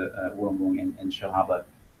 of the Wollongong and Shell Harbour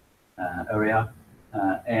area.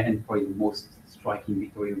 And probably the most striking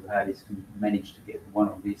victory we've had is to manage to get one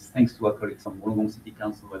of these, thanks to our colleagues from Wollongong City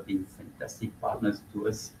Council who have been fantastic partners to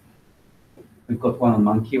us. We've got one on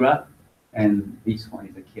Mount Kira, and this one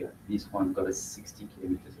is a killer. This one got a 60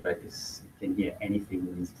 kilometers radius. You can hear anything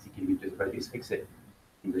within 60 kilometers radius, except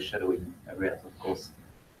in the shadowing areas, of course,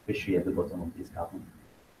 especially at the bottom of this garden.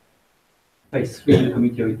 Phase 3, the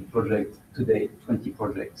community project, today, 20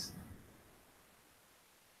 projects.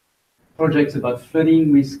 Projects about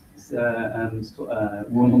flooding risk,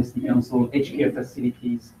 Wollongong City Council, aged care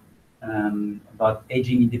facilities, about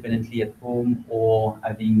aging independently at home or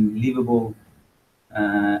having livable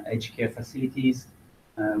aged care facilities.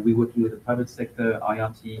 We're working with the private sector,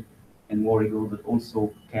 IRT and Warrigal, but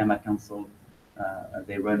also Kayama Council.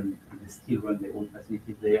 They still run their own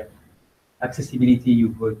facilities there. Accessibility,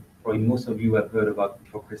 you've heard, probably most of you have heard about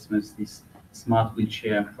before Christmas, this smart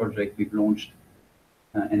wheelchair project we've launched.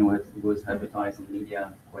 And it was advertised in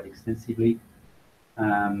media quite extensively,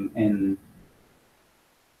 and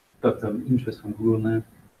got some interest from Google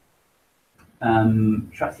now.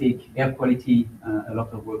 Traffic, air quality, a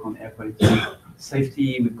lot of work on air quality.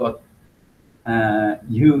 Safety, we've got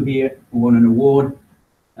you here who won an award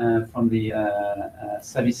from the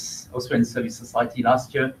Australian Service Society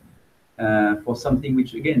last year for something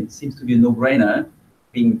which, again, seems to be a no-brainer,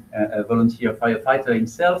 being a volunteer firefighter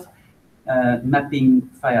himself. Mapping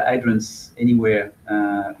fire hydrants anywhere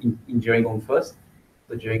in Gerringong first.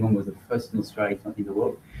 So Gerringong was the first in Australia, if not in the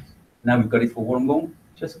world. Now we've got it for Wollongong,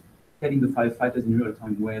 just telling the firefighters in real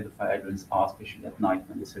time where the fire hydrants are, especially at night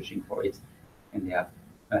when they're searching for it, and they have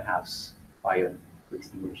a house fire to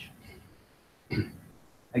extinguish.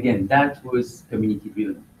 Again, that was community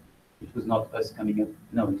driven. It was not us coming up.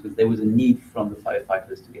 No, it was, there was a need from the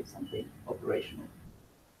firefighters to get something operational.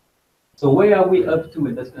 So where are we up to?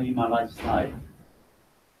 And that's going to be my last slide.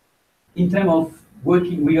 In terms of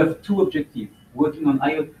working, we have 2 objectives: working on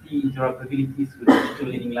IoT interoperability through the Digital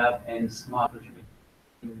Living Lab and smart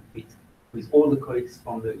with all the colleagues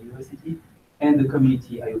from the university and the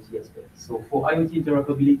community IoT aspect. So for IoT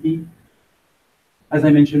interoperability, as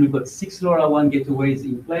I mentioned, we've got 6 LoRaWAN gateways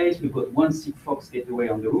in place. We've got 1 Sigfox gateway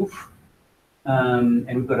on the roof. And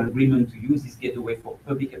we've got an agreement to use this gateway for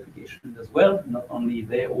public applications as well, not only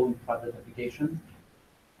their own private applications.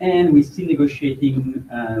 And we're still negotiating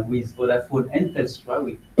with Vodafone and Telstra.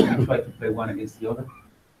 We try to play one against the other.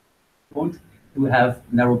 Want to have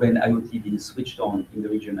narrowband IoT being switched on in the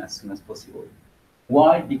region as soon as possible.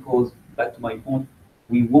 Why? Because back to my point,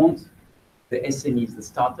 we want the SMEs, the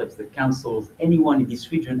startups, the councils, anyone in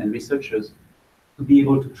this region and researchers to be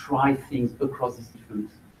able to try things across these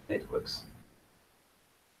different networks.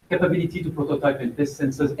 Capability to prototype and test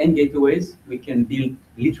sensors and gateways. We can build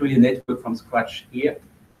literally a network from scratch here.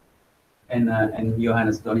 And Johan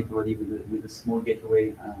has done it already with a small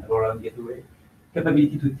gateway, around gateway.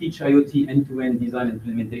 Capability to teach IoT end-to-end design and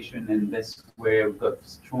implementation, and that's where we've got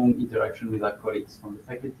strong interaction with our colleagues from the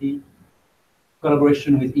faculty.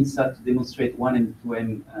 Collaboration with INSAT to demonstrate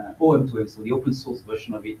OM2M, so the open source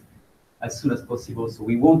version of it, as soon as possible. So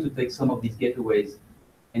we want to take some of these gateways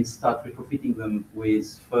and start retrofitting them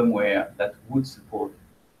with firmware that would support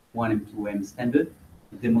 1M2M standard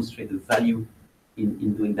to demonstrate the value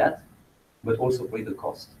in doing that, but also pay the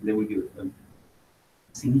cost. There will be a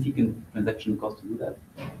significant transaction cost to do that.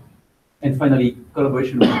 And finally,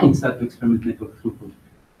 collaboration with INSAT to experiment network throughput.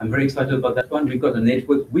 I'm very excited about that one. We've got a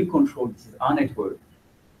network we control. This is our network.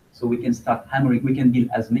 So we can start hammering. We can build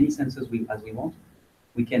as many sensors as we want.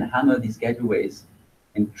 We can hammer these gateways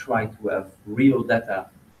and try to have real data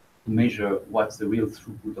to measure what's the real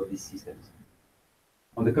throughput of these systems.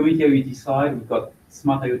 On the community IoT side, we've got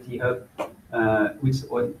Smart IoT Hub, which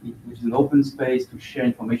is an open space to share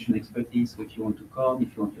information expertise. So if you want to come,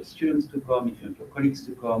 if you want your students to come, if you want your colleagues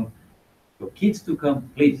to come, your kids to come,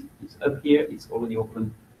 please, it's up here, it's already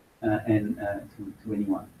open and to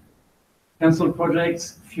anyone. Council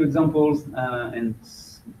projects, few examples, and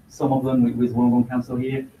some of them with Wollongong Council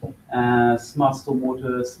here. Smart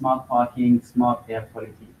stormwater, smart parking, smart air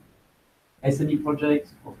quality. SME project,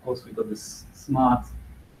 of course, we got this smart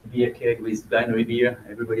beer keg with binary beer.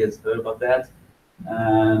 Everybody has heard about that.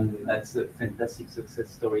 That's a fantastic success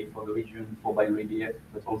story for the region, for binary beer,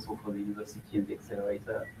 but also for the university and the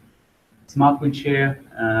accelerator. Smart wheelchair,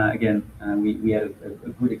 again, we had a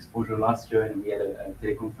good exposure last year, and we had a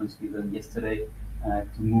teleconference with them yesterday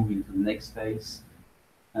to move into the next phase.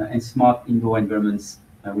 And smart indoor environments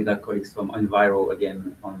with our colleagues from Enviro,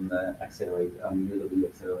 again, on the accelerator, on the UW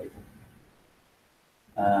accelerator.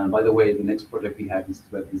 By the way, the next project we have is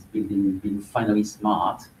to have this building being finally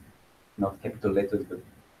smart, not capital letters, but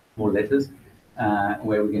small letters,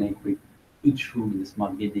 where we're going to equip each room in the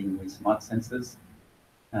smart building with smart sensors.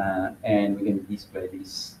 And we're going to display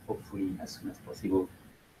this, hopefully, as soon as possible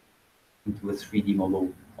into a 3D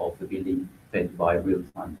model of the building fed by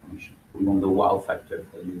real-time information. We want the wow factor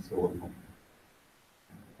for you, so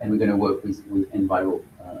and we're going to work with Enviro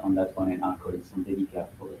on that one, and our colleagues on Dedica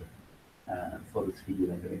for the 3D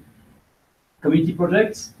rendering. Community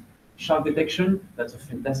projects, shark detection. That's a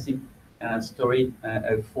fantastic story.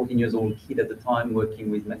 A 14 years old kid at the time working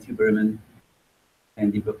with Matthew Berman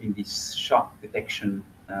and developing this shark detection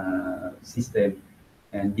system,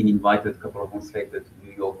 and being invited a couple of months later to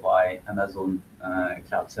New York by Amazon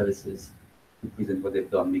Cloud Services to present what they've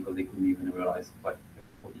done, because they couldn't even realize what a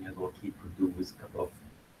 14 years old kid could do with a couple of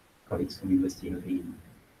colleagues from University of England.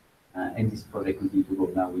 And this project continues to go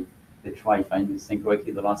now. They try, if I understand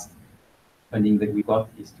correctly, the last funding that we got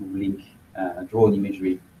is to link drone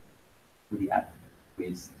imagery to the app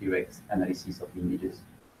with direct analysis of the images.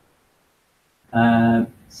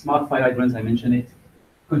 Smart fire hydrants, I mentioned it.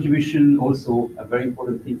 Contribution, also a very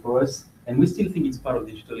important thing for us. And we still think it's part of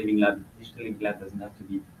Digital Living Lab. Digital Living Lab doesn't have to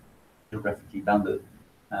be geographically bounded.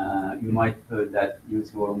 You might have heard that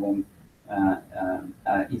University of Wollongong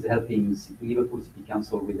is helping Liverpool City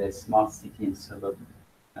Council with their smart city and suburb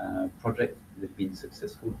project. They've been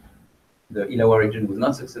successful. The Illawarra region was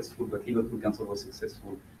not successful, but Liverpool Council was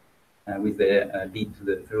successful with their bid to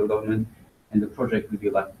the federal government. And the project will be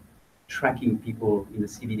about tracking people in the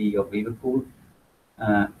CBD of Liverpool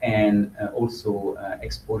and also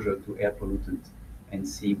exposure to air pollutant, and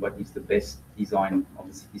see what is the best design of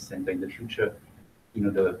the city center in the future in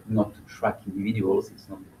order not to track individuals. It's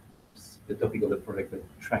not the topic of the project, but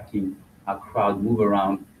tracking how crowd move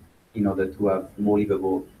around in order to have more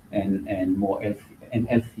livable and more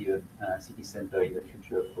healthier city center in the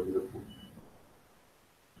future for Liverpool.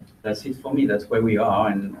 That's it for me. That's where we are,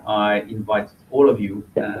 and I invite all of you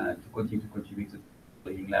to continue to contribute to the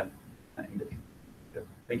Living Lab in the future.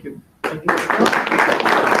 Thank you. Thank you.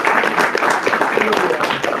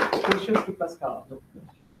 Questions to Pascal.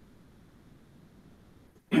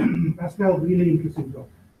 Pascal, really interesting talk.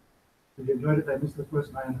 Really enjoyed it. I missed the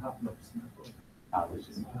first 9.5 minutes. Which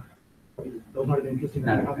is Those are interesting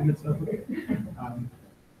 9.5 minutes. Okay.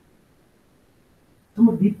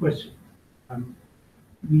 Somewhat deep question.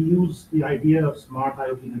 We use the idea of smart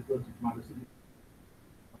IoT networks and smarter cities.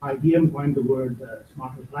 IBM coined the word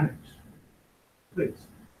smarter planets. Great.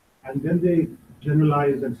 And then they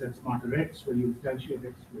generalized and said smarter X, where you instantiate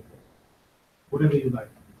X with whatever you like.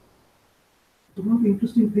 So one of the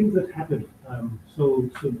interesting things that happened, so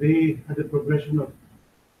they had a progression of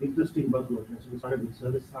interesting buzzwords. So we started with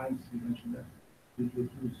service science, you mentioned that, which was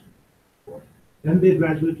used before. Then they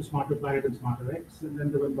graduated to Smarter Planet and Smarter X, and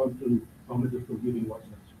then they went on to cognitive computing, what's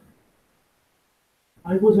next.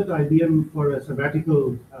 I was at IBM for a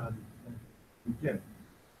sabbatical in 10.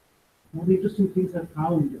 One of the interesting things I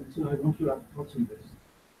found, and so I want your thoughts on this,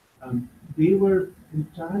 they were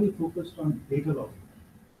entirely focused on data logging.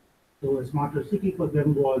 So a smarter city for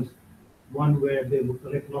them was one where they would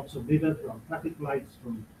collect lots of data from traffic lights,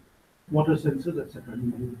 from water sensors, etc.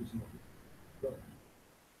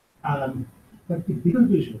 But the bigger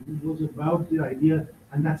vision was about the idea,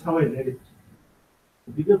 and that's how I read it.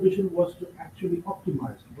 The bigger vision was to actually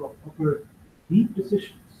optimize, to offer deep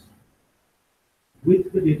decisions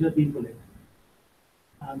with the data being collected.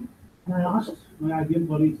 And I asked my IBM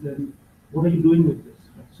colleagues then, what are you doing with this?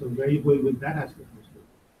 So where are you going with that aspect of the story?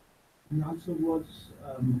 And the answer was,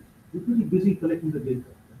 we're pretty busy collecting the data.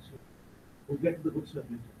 So we'll get to the good stuff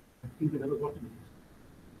later. I think we never got to this.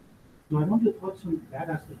 So I want your thoughts on that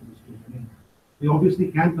aspect of the story. I mean, we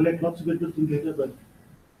obviously can collect lots of interesting data, but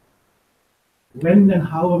when and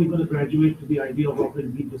how are we going to graduate to the idea of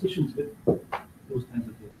offering deep decisions with those kinds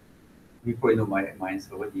of data? You probably know my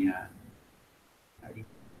answer already.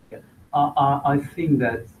 I think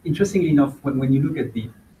that, interestingly enough, when you look at the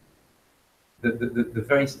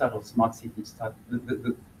very start of smart city start,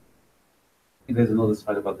 there's another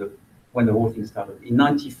slide about when the whole thing started. In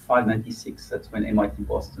 95, 96, that's when MIT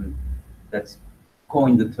Boston, that's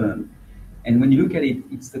coined the term. And when you look at it,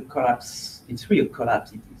 it's the collapse, it's really a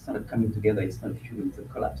collapse. It's not a coming together, it's not a fusion, it's a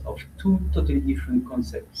collapse of two totally different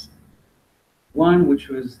concepts. One, which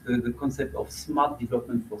was the concept of smart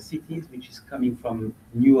development for cities, which is coming from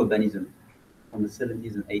new urbanism from the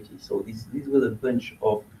 70s and 80s. So these were a bunch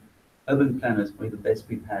of urban planners, probably the best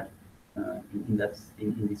we've had in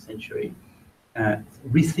this century,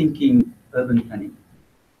 rethinking urban planning.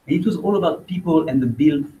 And it was all about people and the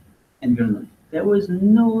built environment. There was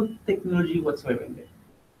no technology whatsoever in there,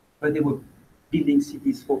 but they were building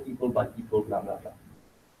cities for people, by people, blah, blah, blah.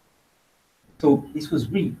 So this was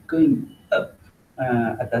really going up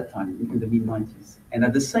at that time, in the mid-90s. And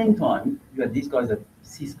at the same time, you had these guys at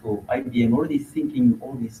Cisco, IBM, already thinking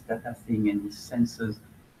all this data thing and these sensors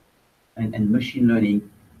and machine learning.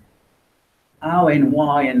 How and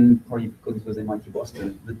why, and probably because it was MIT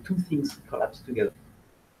Boston, the two things collapsed together.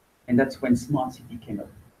 And that's when smart city came up.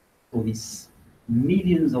 So these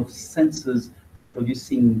millions of sensors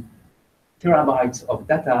producing terabytes of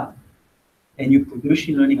data, and you put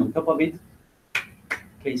machine learning on top of it,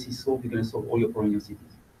 case is solved, you're going to solve all your problems in your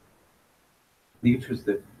cities. Which was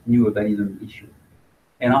the new urbanism issue.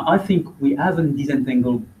 And I think we haven't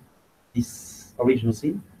disentangled this original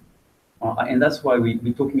thing. And that's why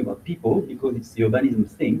we're talking about people, because it's the urbanism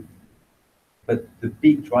thing. But the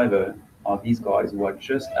big driver are these guys who are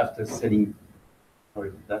just after selling, sorry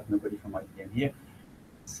about that, nobody from IBM here,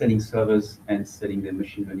 selling servers and selling their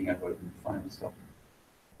machine learning algorithm, final stuff.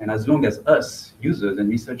 And as long as us, users and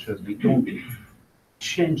researchers, we don't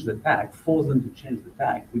change the tag, force them to change the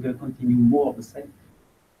tag, we're going to continue more of the same.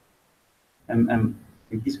 And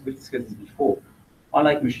we discussed this before. I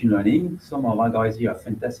like machine learning. Some of our guys here are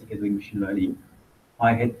fantastic at doing machine learning.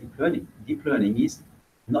 I hate deep learning. Deep learning is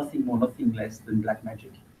nothing more, nothing less than black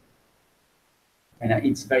magic. And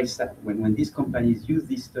it's very sad when these companies use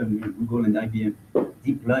this term, Google and IBM,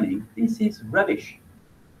 deep learning, this is rubbish.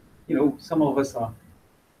 You know, some of us are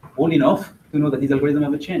old enough to know that these algorithms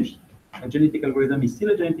haven't changed. A genetic algorithm is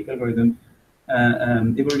still a genetic algorithm.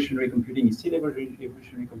 Evolutionary computing is still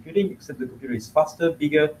evolutionary computing, except the computer is faster,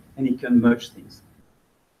 bigger, and it can merge things.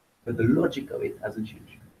 But the logic of it hasn't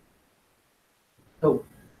changed. So,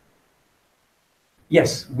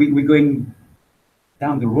 yes, we're going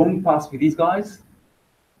down the wrong path with these guys.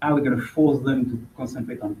 Are we going to force them to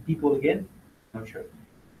concentrate on people again? Not sure.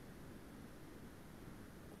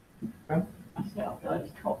 Pascal, can I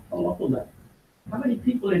just follow up on that? How many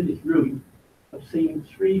people in this room have seen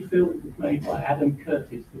 3 films made by Adam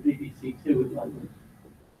Curtis for BBC Two in London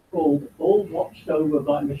called All Watched Over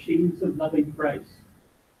by Machines of Loving Grace?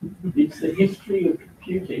 It's the history of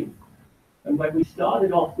computing. And when we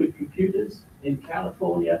started off with computers in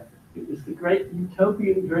California, it was the great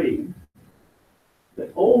utopian dream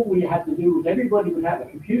that all we had to do was everybody would have a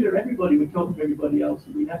computer, everybody would talk to everybody else,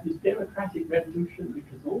 and we'd have this democratic revolution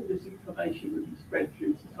because all this information would be spread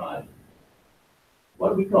through society. What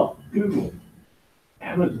have we got? Google,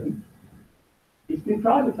 Amazon. It's been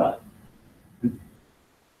privatized.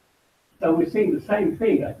 So we're seeing the same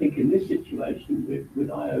thing, I think, in this situation with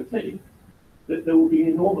IoT, that there will be an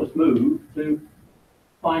enormous move to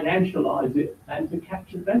financialize it and to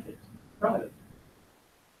capture benefits. Private.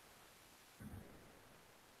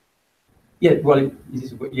 Yeah, well,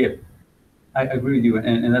 yeah, I agree with you,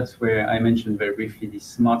 and that's where I mentioned very briefly the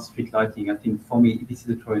smart street lighting. I think for me, this is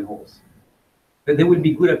a Trojan horse. But there will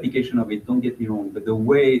be good application of it. Don't get me wrong. But the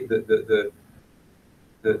way the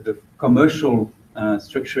commercial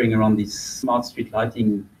structuring around this smart street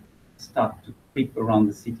lighting start to creep around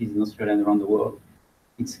the cities in Australia and around the world,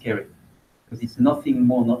 it's scary because it's nothing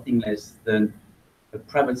more, nothing less than the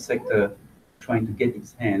private sector trying to get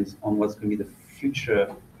its hands on what's going to be the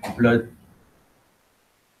future blood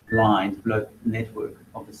lines, blood network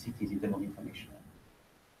of the cities in terms of information.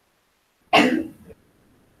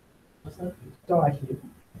 So actually,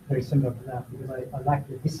 very similar to that, because I like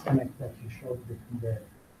the disconnect that you showed between the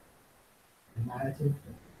narrative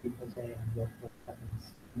that people say and what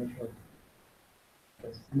happens in the show.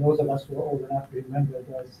 Because those of us who are old enough to remember,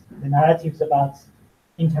 was the narratives about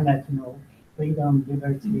internet, freedom,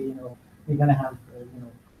 liberty, we're going to have,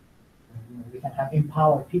 we can have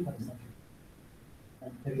empowered people essentially.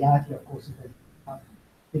 And the reality, of course, is that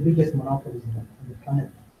the biggest monopolies on the planet.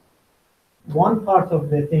 One part of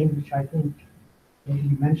the thing which I think maybe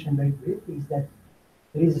you mentioned very briefly is that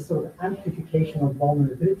there is a sort of amplification of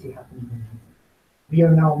vulnerability happening. We are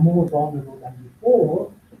now more vulnerable than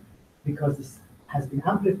before because this has been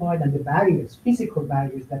amplified, and the barriers, physical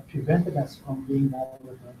barriers that prevented us from being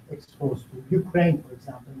vulnerable, exposed to Ukraine, for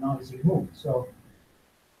example, now is removed. So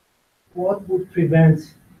what would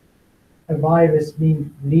prevent a virus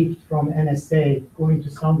being leaked from NSA, going to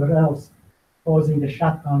somewhere else, causing the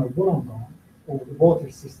shutdown of Wollongong or the water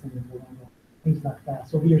system in Wollongong, things like that.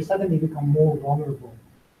 So we are suddenly become more vulnerable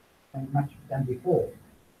than before.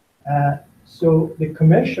 So the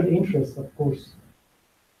commercial interests, of course,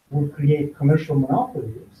 will create commercial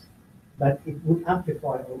monopolies, but it would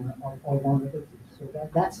amplify our vulnerabilities. So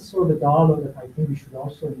that's a sort of dialogue that I think we should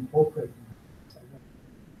also incorporate.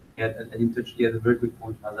 Yeah, and in touch, yeah, a very good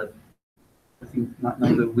point about that. I think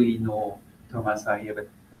neither Willie nor Thomas are here, but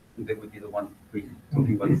they would be the one really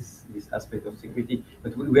talking about this aspect of security.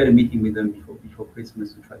 But we had a meeting with them before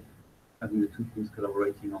Christmas to try having the two teams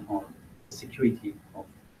collaborating on security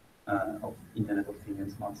of Internet of Things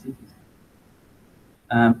and smart cities.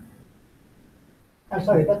 I'm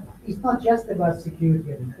sorry, but it's not just about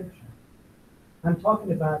security and encryption. I'm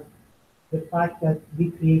talking about the fact that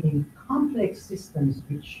we're creating complex systems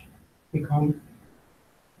which become,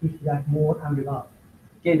 if you like, more unreliable.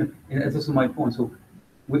 Again, and that's also my point. So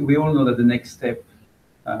we all know that the next step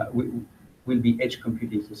will be edge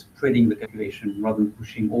computing, so spreading the calculation rather than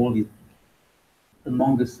pushing all the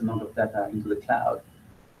humongous amount of data into the cloud.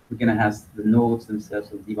 We're going to have the nodes themselves,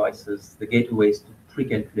 the devices, the gateways to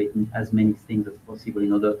pre-calculate as many things as possible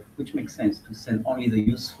in order, which makes sense, to send only the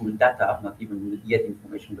useful data, not even yet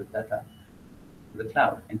information, but data, to the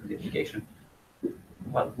cloud and to the application.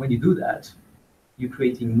 Well, when you do that, you're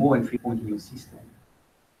creating more entry points in your system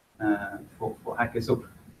for hackers. So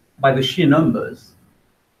by the sheer numbers,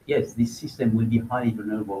 yes, this system will be highly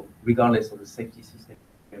vulnerable, regardless of the safety system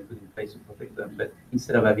you can put in place to protect them. But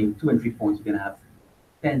instead of having 2 entry points, you're going to have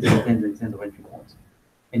tens and tens and tens of entry points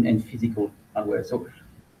and physical hardware. So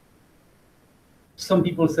some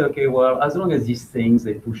people say, okay, well, as long as these things,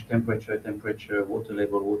 they push temperature, water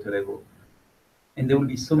level, and there will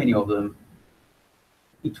be so many of them,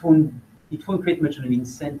 it won't create much of an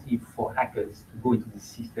incentive for hackers to go into the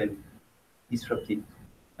system, disrupt it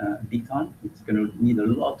big time. It's going to need a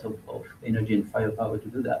lot of energy and firepower to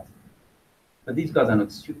do that. But these guys are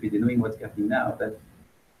not stupid. They're knowing what's happening now, that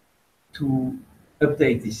to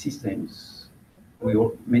update these systems,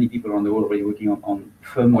 many people around the world are already working on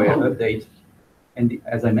firmware update. And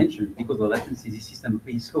as I mentioned, because of the latency, the system is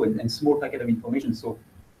pretty slow and small packet of information. So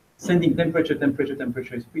sending temperature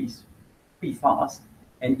is pretty fast.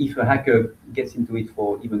 And if a hacker gets into it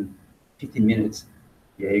for even 15 minutes,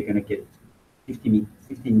 yeah, you're going to get 15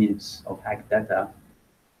 minutes of hacked data,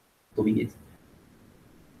 so be it.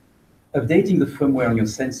 Updating the firmware on your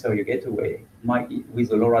sensor, your gateway, with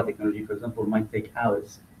the LoRa technology, for example, might take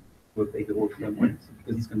hours to update the whole firmware,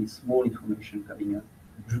 because it's going to be small information coming up,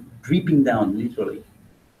 dripping down, literally.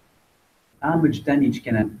 How much damage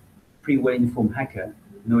can a pretty well-informed hacker,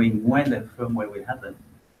 knowing when the firmware will happen,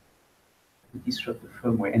 to disrupt the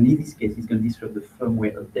firmware? And in this case, it's going to disrupt the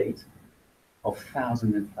firmware update of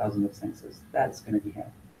thousands and thousands of sensors. That's going to be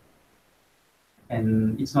hell.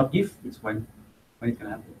 And it's not if, it's when it's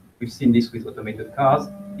going to happen. We've seen this with automated cars.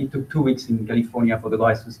 It took 2 weeks in California for the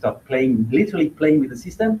guys to start literally playing with the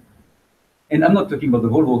system. And I'm not talking about the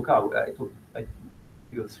Volvo car. I took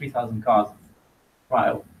 3,000 cars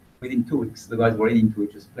trial. Within 2 weeks, the guys were into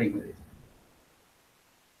it, just playing with it.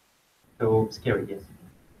 So scary, yes.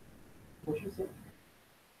 What you say?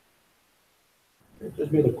 I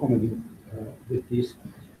just made a comment with this.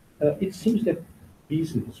 It seems that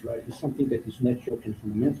business, right, is something that is natural and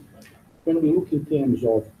fundamental. When we look in terms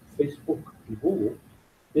of Facebook and Google,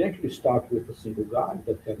 they actually start with a single guy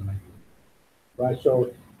that had an idea, right?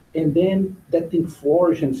 So, and then that thing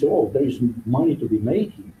flourishes and say, oh, there is money to be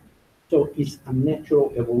made here. So it's a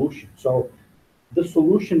natural evolution. So the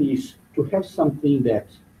solution is to have something that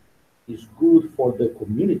is good for the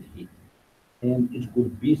community and is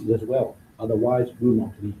good business as well. Otherwise, we will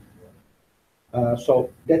not live. So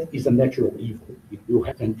that is a natural evil. It will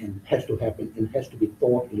happen and has to happen and has to be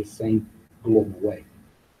thought in the same global way.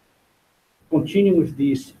 Continuing with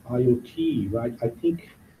this IoT, right? I think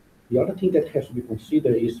the other thing that has to be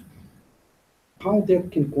considered is how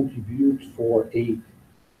that can contribute for a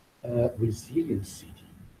resilient city,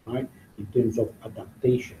 right? In terms of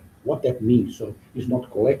adaptation, what that means. So it's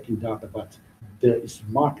not collecting data, but the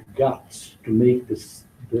smart guts to make the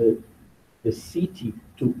city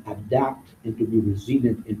to adapt and to be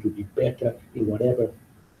resilient and to be better in whatever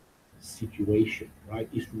situation, right?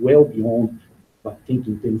 It's well beyond, but think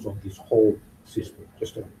in terms of this whole system,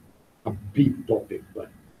 just a big topic, but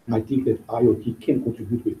I think that IoT can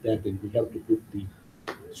contribute with that, and we have to put the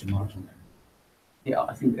smarts on that. Yeah,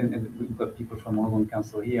 I think, and we've got people from London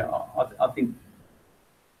Council here. I think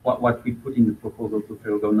what we put in the proposal to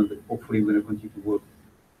federal government that hopefully we're going to continue to work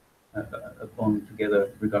upon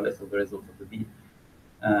together, regardless of the result of the bid,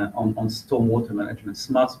 on stormwater management,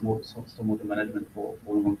 smart stormwater management for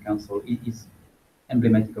London Council is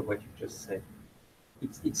emblematic of what you just said.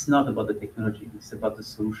 It's not about the technology, it's about the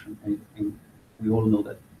solution, and we all know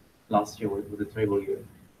that last year was a terrible year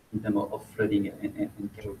in terms of flooding and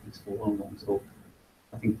casualties for London. So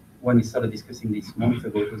I think when we started discussing this months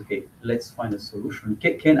ago, it was okay, let's find a solution.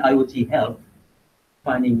 Can IoT help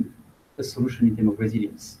finding a solution in terms of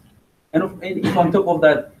resilience? And if on top of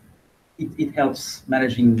that, it helps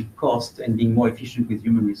managing cost and being more efficient with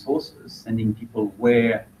human resources, sending people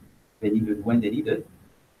where they needed, when they needed,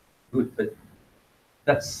 good. But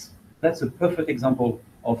that's a perfect example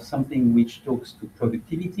of something which talks to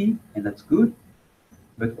productivity, and that's good,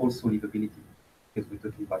 but also livability, because we're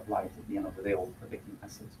talking about lives at the end of the day, or protecting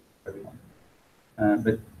assets for everyone.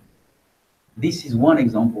 But this is one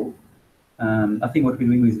example. I think what we're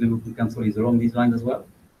doing with Liverpool Council is along these lines as well.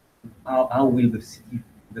 How will the city,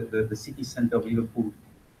 the city center of Liverpool,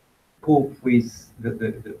 cope with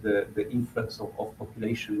the influx of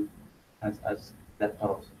population as that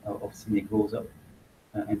part of Sydney grows up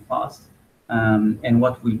and fast, and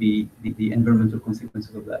what will be the environmental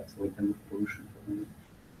consequences of that, so in terms of pollution.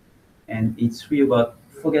 And it's really about,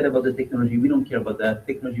 forget about the technology, we don't care about that,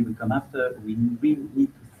 technology will come after, we really need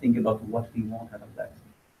to think about what we want out of that.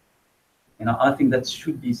 And I think that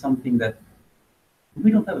should be something that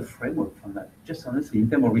we don't have a framework from that. Just honestly, in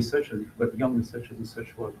terms of researchers, if you've got young researchers who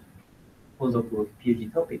search for postdoc or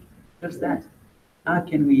PhD topic, just that. How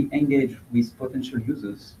can we engage with potential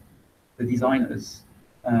users, the designers,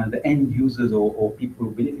 the end users or people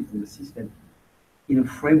who benefit from the system in a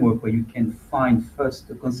framework where you can find first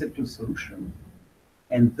a conceptual solution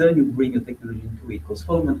and then you bring a technology into it? Because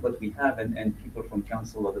for the moment what we have, and people from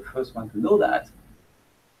council are the first one to know that,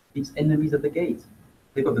 it's enemies at the gate.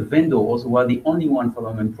 They've got the vendors who are the only one for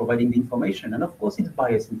them and providing the information. And of course it's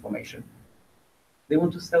biased information. They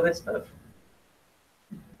want to sell their stuff.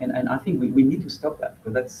 And I think we need to stop that,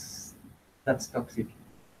 because that's toxic.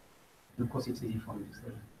 And of course it's easy for me to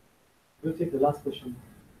say. We'll take the last question.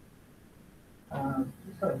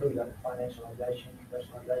 It's got a really like financialization,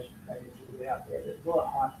 commercialization maybe out there. There's a lot of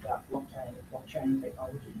hype about blockchain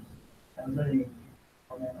technology. And I'm learning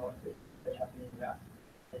comment on what's happening about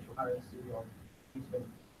digital currency or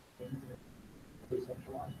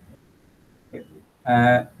decentralized.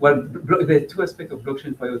 Well, there are two aspects of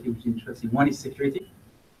blockchain for IoT which is interesting. One is security.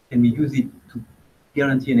 Can we use it to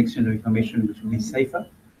guarantee an exchange of information which will be safer?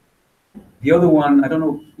 The other one, I don't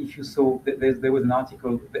know if you saw, there was an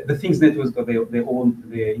article, the Things Network's got their own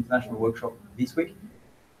international workshop this week,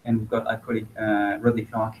 and we've got our colleague Rodney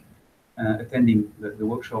Clark attending the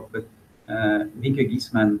workshop, but Vinke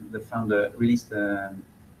Giesman, the founder, released an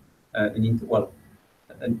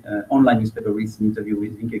online newspaper released an interview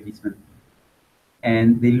with Vinke Giesman,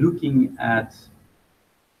 and they're looking at,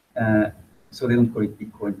 so they don't call it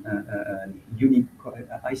Bitcoin, unique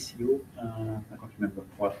ICO, I can't remember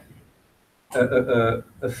what,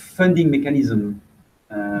 a funding mechanism,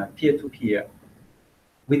 peer-to-peer,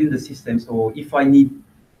 within the system. So if I need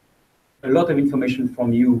a lot of information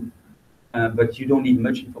from you, but you don't need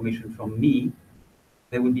much information from me,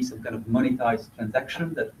 there would be some kind of monetized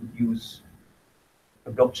transaction that would use a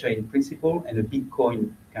a blockchain principle and a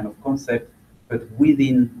Bitcoin kind of concept, but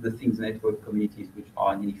within the things network communities, which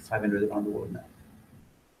are nearly 500 around the world now.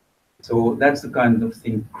 So that's the kind of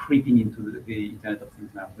thing creeping into the Internet of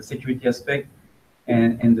Things now. The security aspect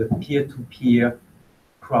and the peer-to-peer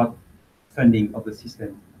crowdfunding of the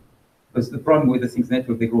system. Because the problem with the Things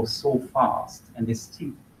Network, they grow so fast and they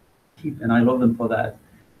still keep, and I love them for that,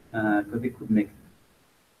 because they could make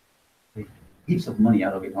heaps of money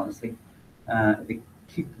out of it, honestly. They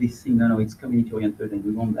keep this thing, no, it's community oriented and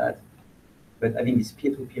we want that. But having this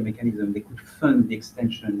peer-to-peer mechanism, they could fund the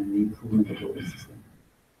extension and the improvement of the whole system.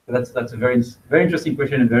 So that's a very, very interesting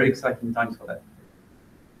question and very exciting times for that.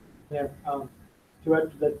 Yeah, to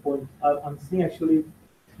add to that point, I'm seeing actually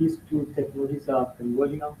these two technologies are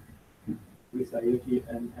converging now with IoT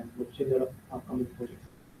and blockchain. There are upcoming projects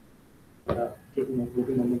taking a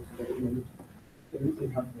moment. There is a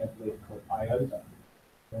company I believe called IOTA.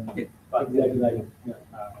 Yeah, exactly. Yeah.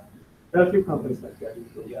 There are a few companies like that.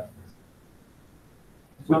 So, Yeah.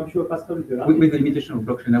 so I'm sure Pascal will be around. With the limitation of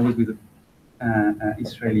blockchain, I was with an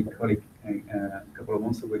Israeli colleague a couple of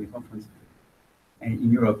months ago in a conference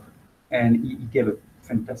in Europe, and he gave a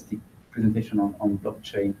fantastic presentation on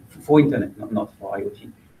blockchain for internet, not for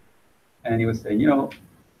IoT. And he was saying,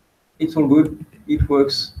 it's all good, it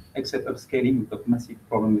works, except upscaling. We've got massive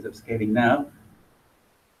problem with upscaling now.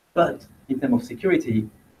 But in terms of security,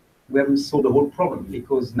 we haven't solved the whole problem,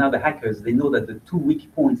 because now the hackers, they know that the two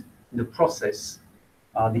weak points in the process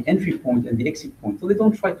are the entry point and the exit point. So they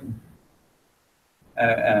don't try to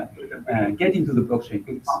get into the blockchain.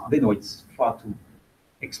 They know it's far too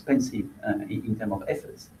expensive in terms of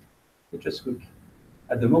efforts. They just look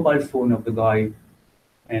at the mobile phone of the guy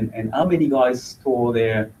and how many guys store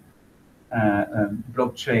their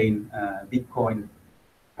blockchain, Bitcoin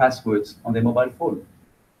passwords on their mobile phone.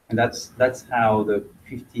 And that's how the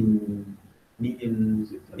 15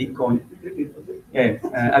 million Bitcoin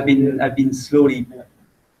have been slowly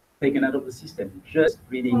taken out of the system. Just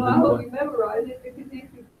reading Well, the I hope mobile. you memorize it, because if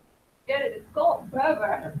you get it, it's gone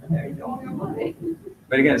forever. There you go, your money.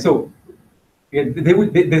 But again, so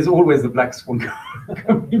there's always the black swan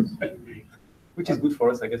coming, which is good for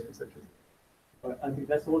us, I guess, researchers. But I think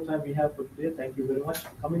that's all the time we have for today. Thank you very much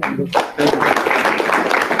for coming.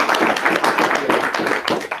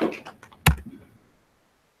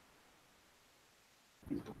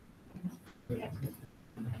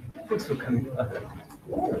 Thanks for coming. That's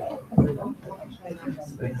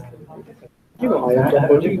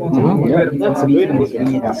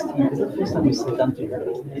the first time we sit down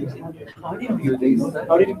together. How did you view this?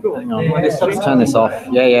 How did it go? Let's turn this off.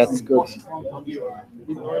 Yeah, it's good.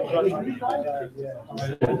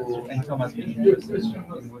 And Thomas,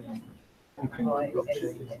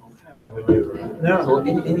 Yeah. so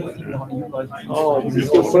anything on you guys? Oh, this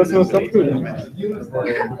is your personal stuff too.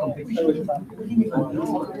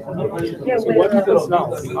 So what happens now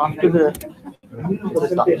after the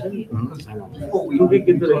presentation? Do we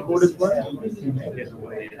get the recorded one?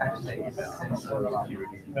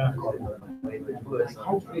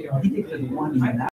 He takes one